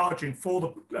was charging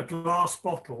for a glass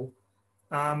bottle,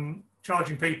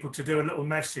 charging people to do a little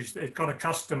message that had kind of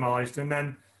customized, and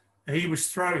then he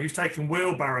was taking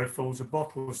wheelbarrow fulls of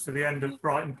bottles to the end of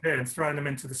Brighton Pier and throwing them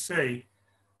into the sea.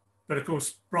 But of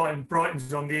course,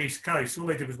 Brighton's on the east coast. All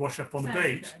they did was wash up on the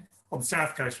beach, on the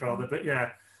south coast rather. But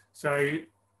yeah, so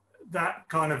that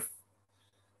kind of,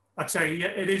 I'd say, yeah,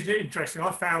 it is interesting.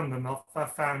 I found them.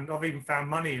 I've even found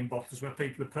money in bottles where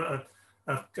people have put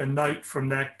a note from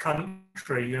their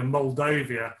country,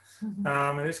 Moldova,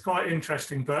 and it's quite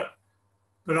interesting. But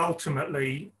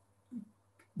ultimately,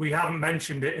 we haven't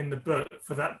mentioned it in the book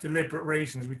for that deliberate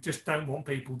reasons. We just don't want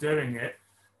people doing it.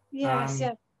 Yes,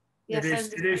 yeah.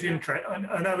 Yes, it is interesting.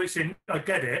 I know I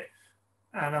get it,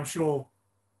 and I'm sure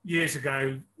years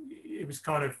ago it was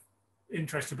kind of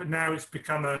interesting, but now it's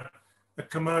become a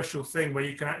commercial thing where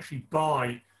you can actually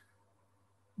buy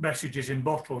messages in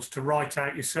bottles to write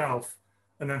out yourself,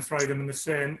 and then throw them in the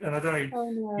sy'n. And I don't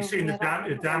know, you've seen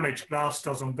the damage glass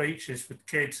does on beaches for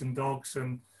kids and dogs,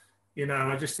 and you know,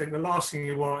 I just think the last thing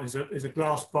you want is a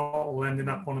glass bottle ending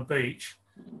up on a beach.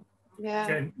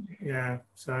 Yeah. Yeah.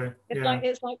 So it's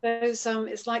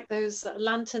like those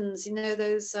lanterns, you know,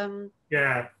 those in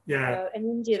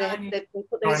India they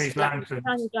put those Chinese lanterns.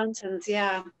 Chinese lanterns.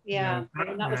 Yeah. I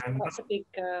mean,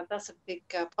 that's a big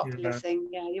popular thing.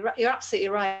 Yeah, you're absolutely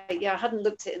right. Yeah, I hadn't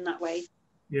looked at it in that way.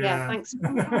 Yeah, thanks.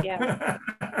 Yeah.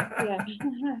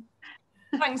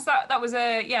 Thanks. That was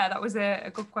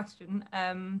a good question.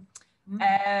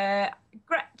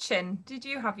 Gretchen, did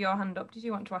you have your hand up? Did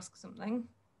you want to ask something?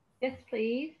 Yes,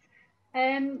 please.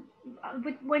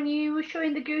 When you were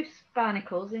showing the goose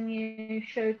barnacles and you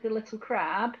showed the little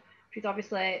crab, which is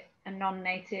obviously a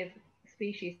non-native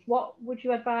species, what would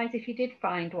you advise if you did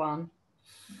find one?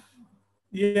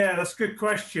 Yeah, that's a good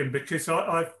question, because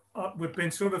we've been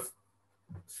sort of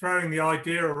throwing the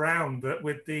idea around that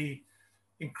with the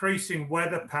increasing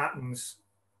weather patterns,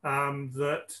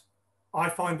 that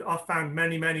I've found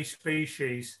many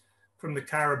species from the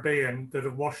Caribbean that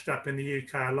have washed up in the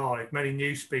UK alive, many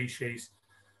new species,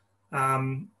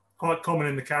 quite common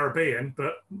in the Caribbean,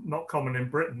 but not common in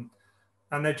Britain.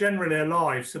 And they're generally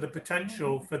alive. So the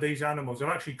potential for these animals, I've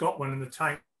actually got one in the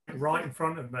tank right in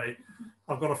front of me.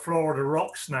 I've got a Florida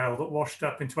rock snail that washed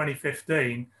up in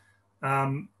 2015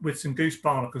 with some goose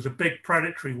barnacles, a big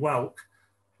predatory whelk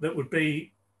that would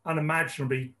be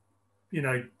unimaginably, you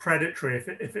know, predatory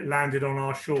if it landed on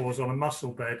our shores on a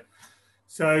mussel bed.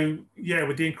 So yeah,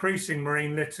 with the increasing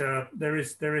marine litter, there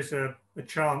is a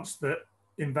chance that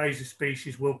invasive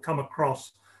species will come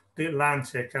across the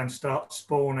Atlantic and start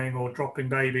spawning or dropping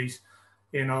babies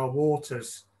in our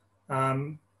waters.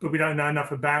 But we don't know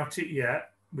enough about it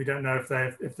yet. We don't know if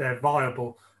they're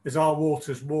viable. As our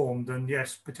waters warm, then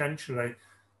yes, potentially.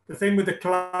 The thing with the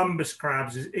Columbus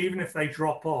crabs is even if they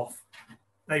drop off,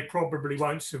 they probably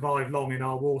won't survive long in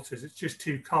our waters. It's just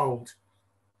too cold.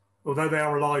 Although they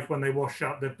are alive when they wash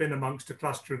up, they've been amongst a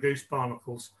cluster of goose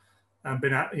barnacles and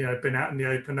been out in the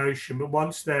open ocean. But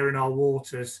once they're in our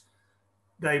waters,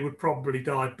 they would probably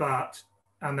die,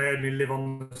 and they only live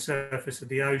on the surface of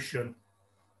the ocean.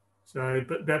 So,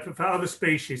 but for other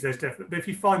species, there's definitely, but if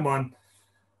you find one,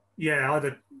 yeah,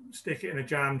 either stick it in a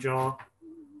jam jar,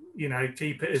 you know,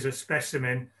 keep it as a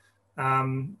specimen,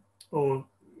 or,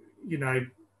 you know,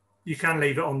 you can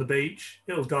leave it on the beach,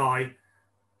 it'll die.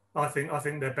 I think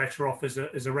they're better off as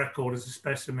a record, as a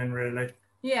specimen, really.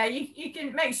 Yeah, you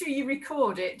can make sure you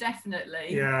record it,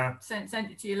 definitely. Yeah. Send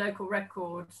it to your local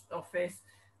records office,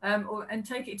 and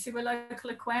take it to a local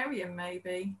aquarium,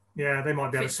 maybe. Yeah, they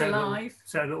might be able to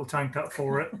set a little tank up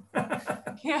for it.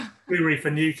 Yeah. Blue Reef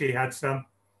and Newquay had some.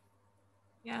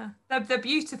 Yeah, they're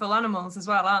beautiful animals as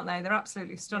well, aren't they? They're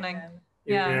absolutely stunning.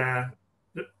 Yeah.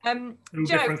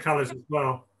 Different colours as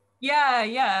well.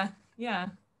 Yeah.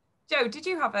 Joe, did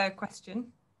you have a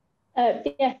question?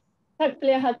 Yes,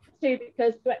 hopefully I had two,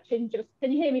 because Gretchen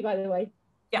can you hear me, by the way?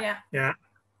 Yeah.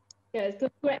 Yeah, so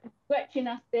Gretchen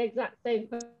asked the exact same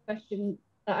question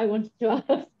that I wanted to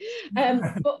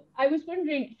ask. But I was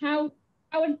wondering how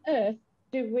on earth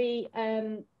do we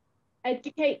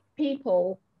educate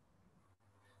people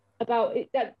about it,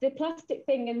 that the plastic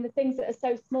thing and the things that are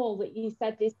so small that you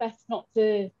said is best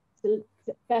to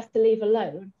leave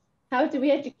alone? How do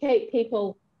we educate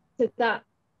people to that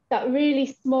really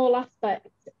small aspect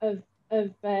of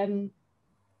the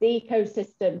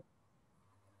ecosystem?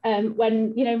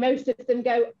 When, you know, most of them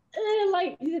go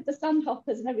like the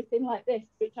sandhoppers and everything like this,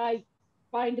 which I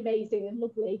find amazing and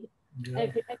lovely. Yeah.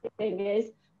 Everything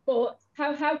is, but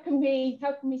how can we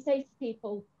say to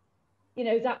people, you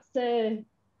know, that's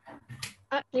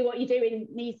actually what you're doing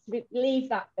needs to leave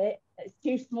that bit. It's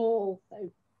too small.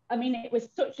 So I mean, it was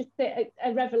such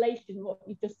a revelation what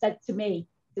you just said to me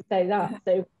to say that.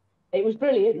 So it was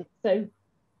brilliant. So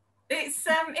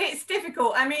it's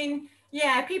difficult. I mean,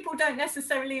 yeah, people don't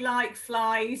necessarily like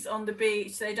flies on the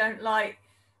beach. They don't like,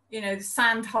 you know, the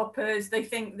sandhoppers. They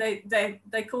think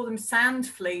they call them sand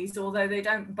fleas, although they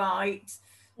don't bite.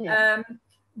 Yeah.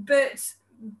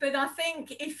 But I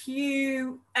think if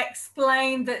you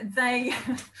explain that they,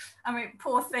 I mean,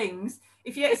 poor things,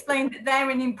 if you explain that they're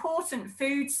an important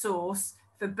food source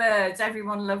for birds,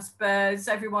 everyone loves birds,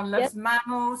 everyone loves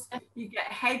mammals, you get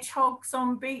hedgehogs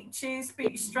on beaches,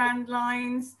 beach strand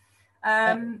lines,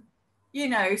 you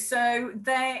know, so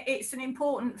it's an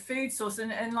important food source.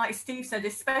 And like Steve said,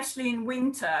 especially in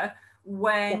winter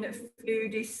when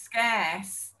food is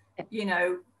scarce, you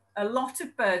know, a lot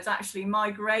of birds actually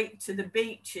migrate to the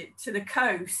beach, to the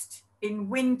coast in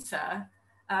winter,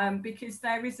 because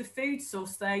there is a food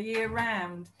source there year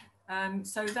round.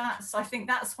 So I think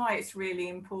that's why it's really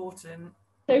important.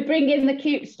 So bring in the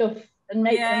cute stuff and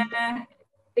make them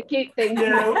the cute things.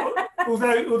 Yeah,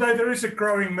 although there is a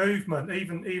growing movement,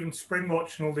 even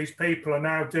Springwatch and all these people are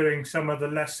now doing some of the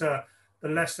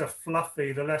lesser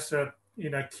fluffy, the lesser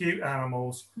cute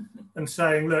animals, and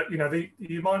saying, look,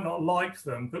 you might not like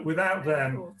them, but without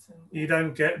them, you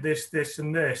don't get this, this,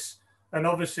 and this. And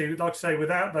obviously, like I say,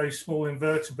 without those small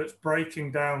invertebrates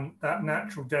breaking down that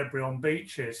natural debris on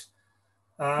beaches,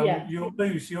 you'll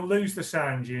lose the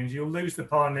sand dunes, you'll lose the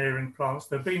pioneering plants.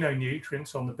 There'll be no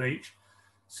nutrients on the beach.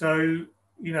 So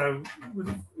they're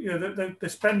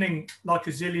spending like £1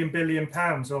 zillion billion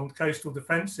on coastal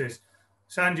defences.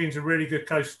 Sand dunes are a really good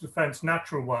coastal defence,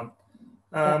 natural one.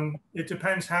 It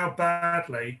depends how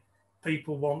badly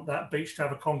people want that beach to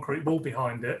have a concrete wall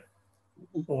behind it,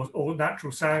 or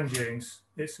natural sand dunes.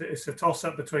 It's a toss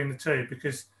up between the two,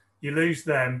 because you lose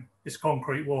them, it's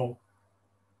concrete wall.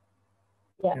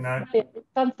 Yeah, it's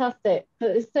fantastic.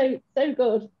 It's so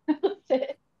good.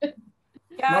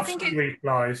 Yeah, I think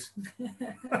replies.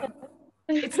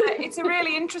 It's a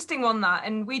really interesting one, that,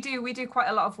 and we do quite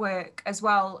a lot of work as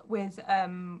well with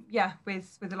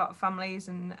with a lot of families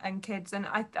and kids, and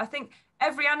I think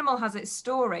every animal has its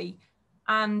story,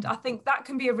 and I think that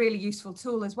can be a really useful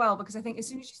tool as well, because I think as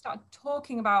soon as you start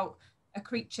talking about a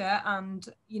creature and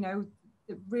the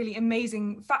really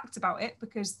amazing facts about it,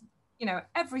 because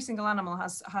every single animal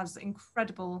has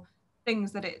incredible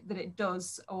things that it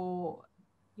does, or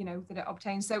that it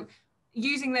obtains. So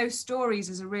using those stories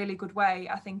is a really good way,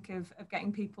 I think, of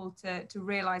getting people to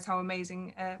realise how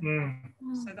amazing.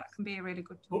 So that can be a really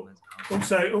good tool as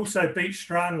well. Also, beach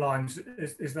strandlines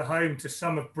is the home to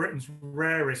some of Britain's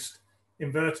rarest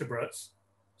invertebrates: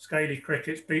 scaly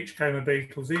crickets, beachcomber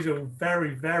beetles. These are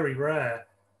very, very rare.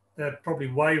 They're probably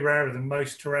way rarer than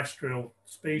most terrestrial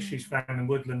species found in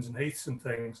woodlands and heaths and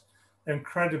things. They're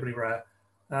incredibly rare.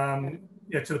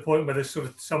 To the point where there's sort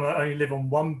of some that only live on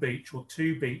one beach or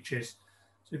two beaches.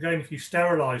 So again, if you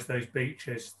sterilise those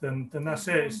beaches, then that's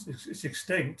it. It's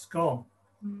extinct. It's gone,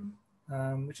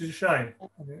 which is a shame.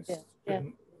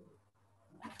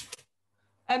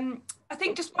 I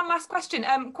think just one last question.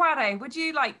 Quare, would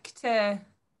you like to?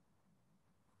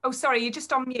 Oh, sorry, you're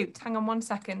just on mute. Hang on 1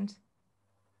 second.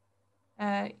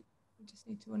 You just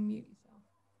need to unmute yourself.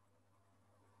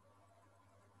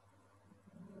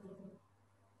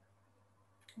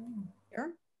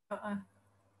 Here?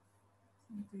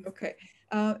 Okay.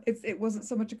 It wasn't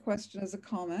so much a question as a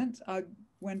comment. I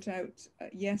went out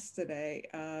yesterday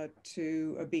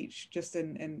to a beach just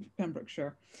in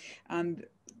Pembrokeshire, and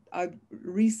I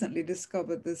recently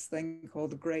discovered this thing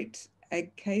called the Great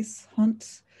Egg Case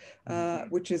Hunt,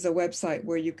 which is a website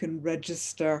where you can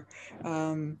register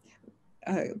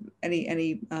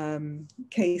any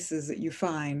cases that you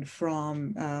find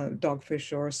from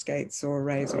dogfish or skates or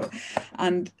rays,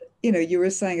 and you were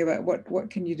saying about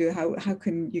what can you do, how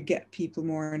can you get people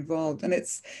more involved, and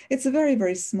it's a very,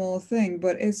 very small thing,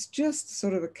 but it's just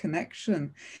sort of a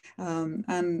connection,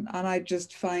 and I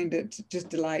just find it just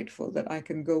delightful that I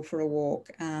can go for a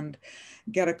walk and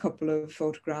get a couple of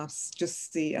photographs,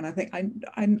 just see, and I think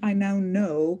I now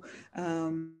know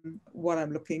what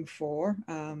I'm looking for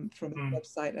from the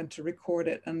website, and to record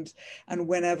it, and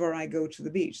whenever I go to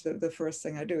the beach, the first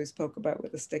thing I do is poke about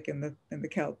with a stick in the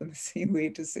kelp and the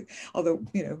seaweed to see, although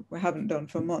we haven't done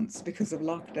for months because of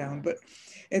lockdown, but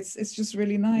it's just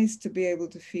really nice to be able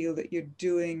to feel that you're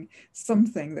doing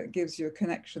something that gives you a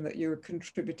connection, that you're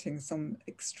contributing some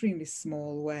extremely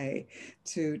small way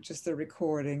to just the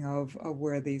recording of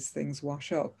where these things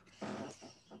wash up.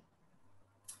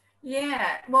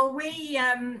 Yeah, well, we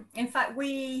in fact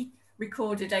we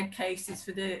recorded egg cases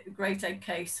for the Great Egg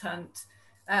Case Hunt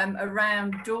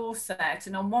around Dorset,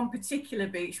 and on one particular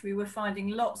beach we were finding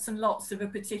lots and lots of a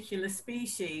particular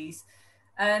species,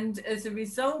 and as a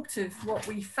result of what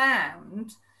we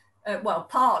found, well,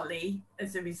 partly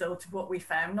as a result of what we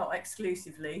found, not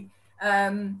exclusively,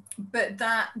 but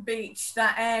that beach,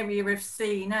 that area of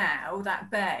sea now,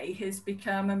 that bay, has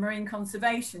become a marine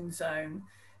conservation zone.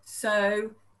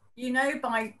 So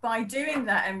by doing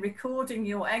that and recording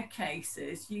your egg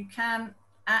cases, you can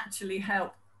actually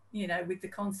help with the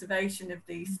conservation of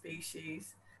these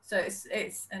species. So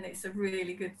it's a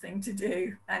really good thing to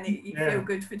do, and you feel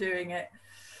good for doing it.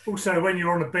 Also, when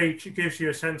you're on a beach, it gives you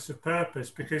a sense of purpose,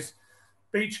 because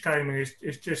beachcombing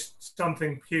is just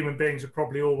something human beings have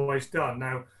probably always done.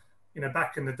 Now,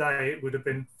 back in the day, it would have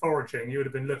been foraging. You would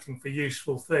have been looking for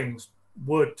useful things,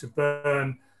 wood to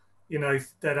burn,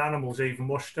 dead animals even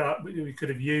washed up. We could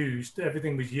have used,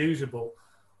 everything was usable.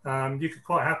 You could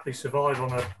quite happily survive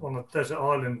on a desert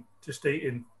island just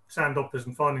eating sandhoppers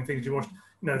and finding things you wash.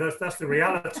 That's the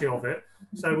reality of it.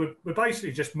 So we're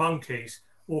basically just monkeys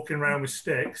walking around with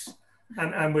sticks,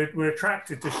 and we're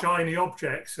attracted to shiny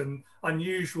objects and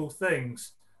unusual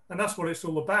things. And that's what it's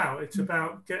all about. It's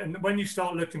about when you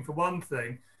start looking for one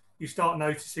thing, you start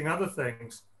noticing other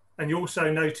things, and you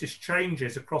also notice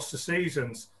changes across the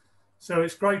seasons. So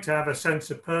it's great to have a sense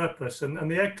of purpose.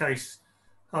 And the egg case,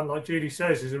 like Julie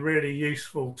says, is a really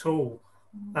useful tool.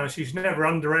 So you should never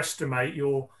underestimate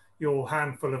your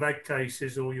handful of egg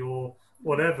cases or your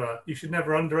whatever. You should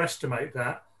never underestimate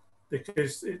that,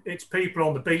 because it's people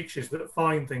on the beaches that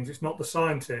find things. It's not the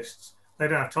scientists. They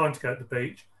don't have time to go to the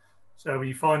beach. So when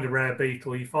you find a rare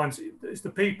beetle, it's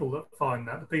the people that find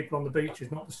that, the people on the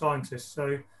beaches, not the scientists.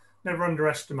 So never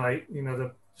underestimate,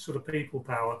 the sort of people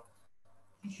power.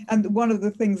 And one of the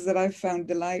things that I've found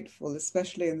delightful,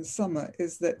 especially in the summer,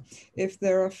 is that if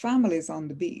there are families on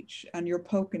the beach and you're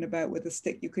poking about with a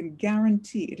stick, you can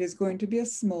guarantee it is going to be a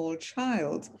small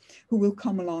child who will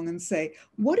come along and say,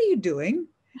 "What are you doing?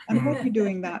 And what are you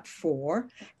doing that for?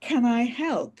 Can I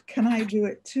help? Can I do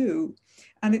it too?"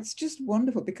 And it's just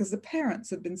wonderful, because the parents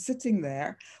have been sitting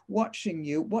there watching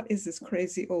you. What is this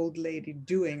crazy old lady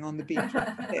doing on the beach?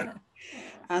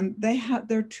 And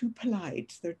they're too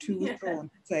polite, they're too withdrawn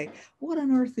to say, "What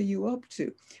on earth are you up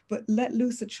to?" But let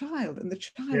loose a child, and the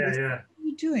child is, "What are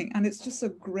you doing?" And it's just a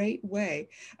great way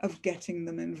of getting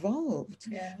them involved.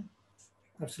 Yeah,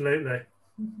 absolutely.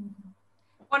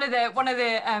 One of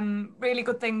the really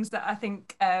good things that I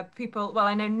think people, well,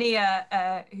 I know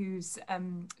Nia, who's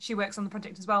she works on the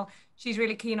project as well. She's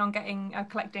really keen on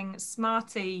collecting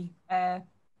Smarty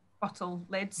bottle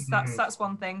lids. That's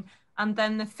one thing, and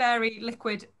then the fairy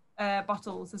liquid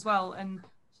bottles as well. And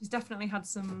she's definitely had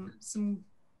some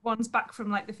ones back from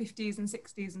like the 50s and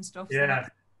 60s and stuff. Yeah,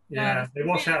 so they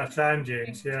wash out of sand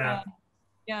dunes. Yeah,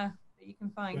 that you can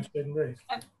find.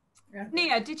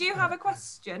 Nia, did you have a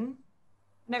question?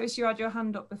 I noticed you had your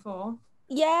hand up before.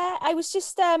 Yeah, I was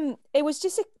just it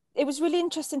was really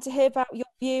interesting to hear about your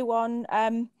view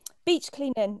on beach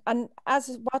cleaning. And as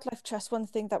a wildlife trust, one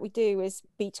thing that we do is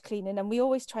beach cleaning, and we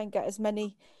always try and get as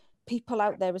many people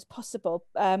out there as possible.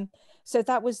 So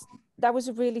that was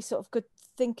a really sort of good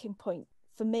thinking point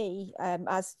for me,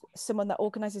 as someone that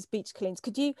organises beach cleans.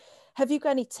 Have you got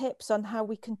any tips on how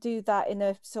we can do that in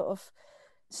a sort of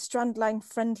strandline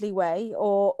friendly way,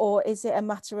 or is it a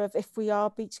matter of, if we are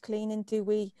beach cleaning, do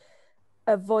we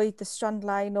avoid the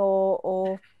strandline,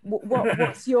 or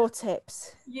what's your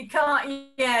tips? You can't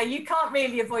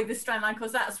really avoid the strandline,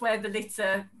 because that's where the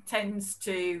litter tends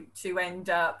to end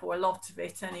up, or a lot of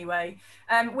it anyway.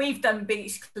 We've done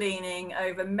beach cleaning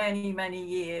over many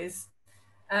years,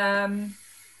 and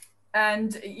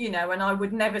and I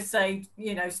would never say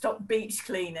stop beach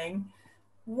cleaning.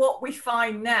 What we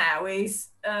find now is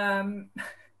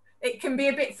it can be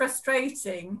a bit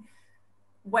frustrating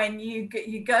when you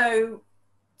go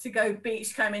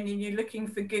beach combing and you're looking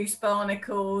for goose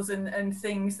barnacles and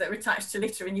things that are attached to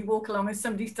litter, and you walk along and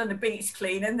somebody's done a beach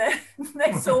clean and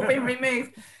they've all been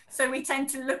removed. So we tend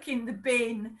to look in the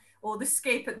bin or the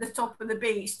skip at the top of the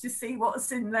beach to see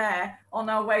what's in there on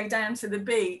our way down to the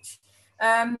beach.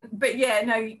 But yeah,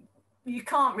 no, you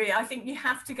can't really. I think you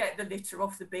have to get the litter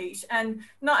off the beach, and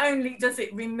not only does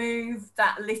it remove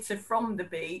that litter from the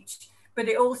beach, but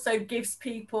it also gives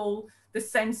people the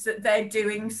sense that they're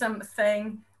doing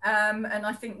something. And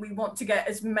I think we want to get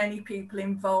as many people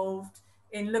involved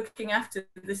in looking after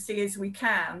the sea as we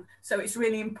can. So it's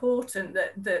really important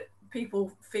that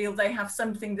people feel they have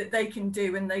something that they can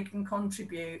do and they can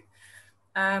contribute.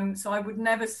 So I would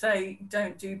never say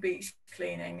don't do beach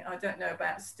cleaning. I don't know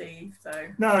about Steve, though.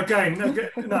 No, again,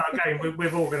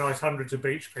 we've organised hundreds of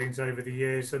beach cleans over the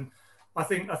years, and I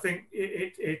think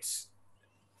it's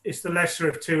the lesser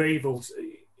of two evils.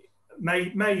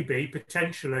 Maybe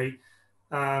potentially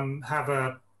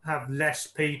have less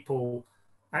people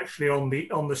actually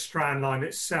on the strand line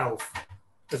itself,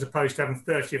 as opposed to having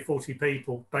 30 or 40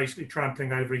 people basically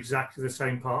trampling over exactly the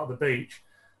same part of the beach.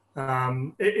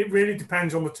 It really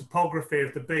depends on the topography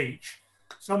of the beach.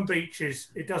 Some beaches,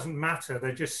 it doesn't matter.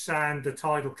 They're just sand, the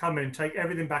tide will come in, take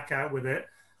everything back out with it,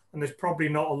 and there's probably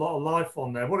not a lot of life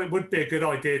on there. What it would be a good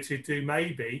idea to do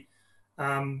maybe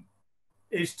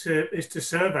is to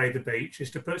survey the beach, is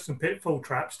to put some pitfall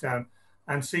traps down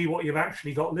and see what you've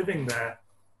actually got living there.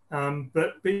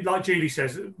 But like Julie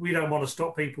says, we don't want to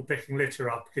stop people picking litter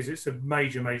up because it's a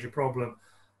major problem.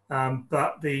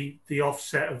 But the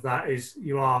offset of that is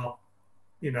you are,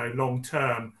 long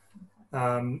term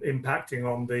impacting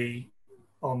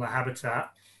on the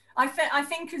habitat. I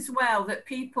think as well that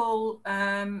people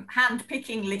hand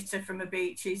picking litter from a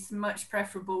beach is much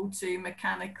preferable to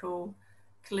mechanical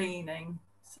cleaning.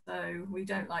 So we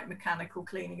don't like mechanical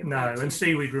cleaning of no, beaches. and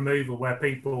seaweed removal, where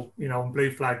people, you know, on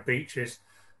blue flag beaches,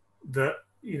 that,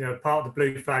 you know, part of the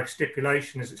blue flag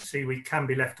stipulation is that seaweed can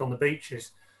be left on the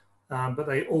beaches, but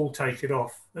they all take it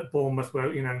off. At Bournemouth,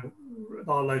 where, you know,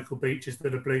 our local beaches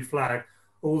that are blue flag,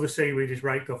 all the seaweed is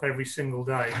raked off every single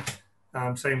day.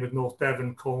 Same with North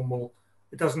Devon, Cornwall.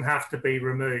 It doesn't have to be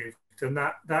removed, and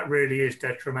that really is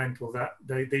detrimental. That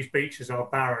these beaches are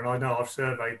barren. I know, I've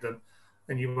surveyed them,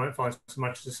 and you won't find so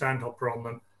much as a sandhopper on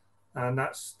them, and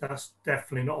that's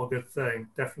definitely not a good thing.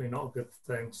 Definitely not a good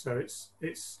thing. So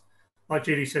it's like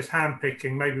Judy says, hand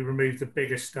picking. Maybe remove the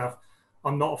bigger stuff.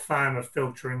 I'm not a fan of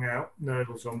filtering out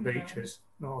nurdles on beaches.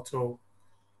 Not at all.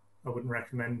 I wouldn't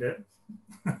recommend it.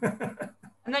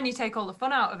 And then you take all the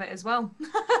fun out of it as well.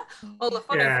 All the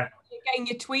fun of getting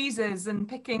your tweezers and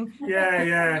picking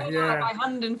by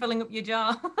hand and filling up your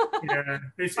jar. Yeah,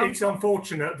 it's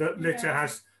unfortunate that litter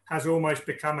has almost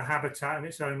become a habitat in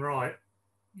its own right.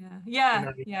 Yeah, you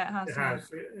know, it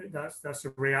has. That's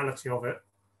the reality of it.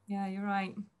 Yeah, you're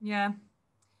right. Yeah.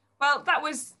 Well, that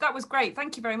was great.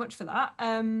 Thank you very much for that.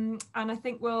 And I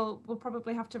think we'll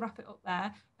probably have to wrap it up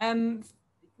there.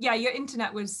 Yeah, your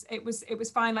internet was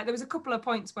fine. Like, there was a couple of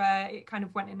points where it kind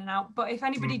of went in and out. But if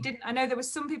anybody didn't, I know there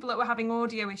was some people that were having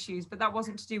audio issues, but that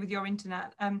wasn't to do with your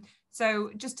internet. So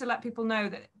just to let people know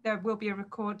that there will be a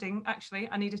recording. Actually,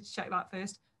 I needed to check that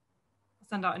first. I'll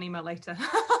send out an email later.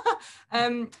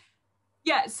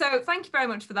 Yeah, so thank you very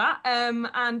much for that.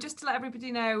 And just to let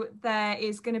everybody know, there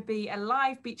is going to be a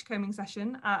live beachcombing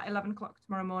session at 11 o'clock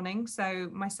tomorrow morning. So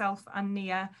myself and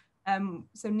Nia.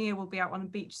 So Nia will be out on a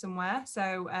beach somewhere,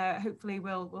 so hopefully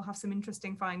we'll have some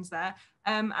interesting finds there.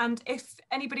 And if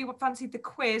anybody fancied the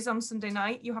quiz on Sunday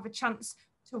night, you have a chance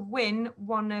to win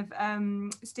one of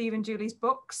Steve and Julie's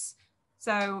books.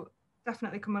 So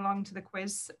definitely come along to the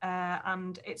quiz,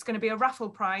 and it's going to be a raffle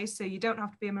prize, so you don't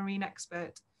have to be a marine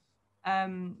expert.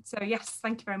 So yes,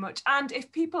 thank you very much. And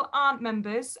if people aren't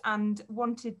members and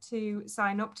wanted to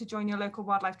sign up to join your local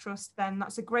wildlife trust, then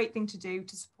that's a great thing to do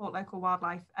to support local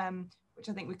wildlife, which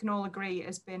I think we can all agree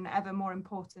has been ever more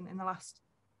important in the last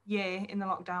year in the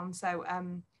lockdown. So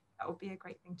that would be a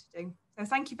great thing to do. So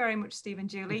thank you very much, Steve and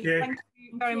Julie. Thank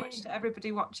you very much to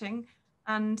everybody watching.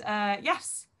 And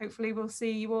yes, hopefully we'll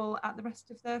see you all at the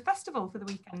rest of the festival for the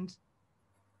weekend.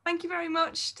 Thank you very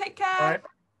much. Take care.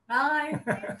 Bye.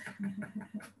 Bye.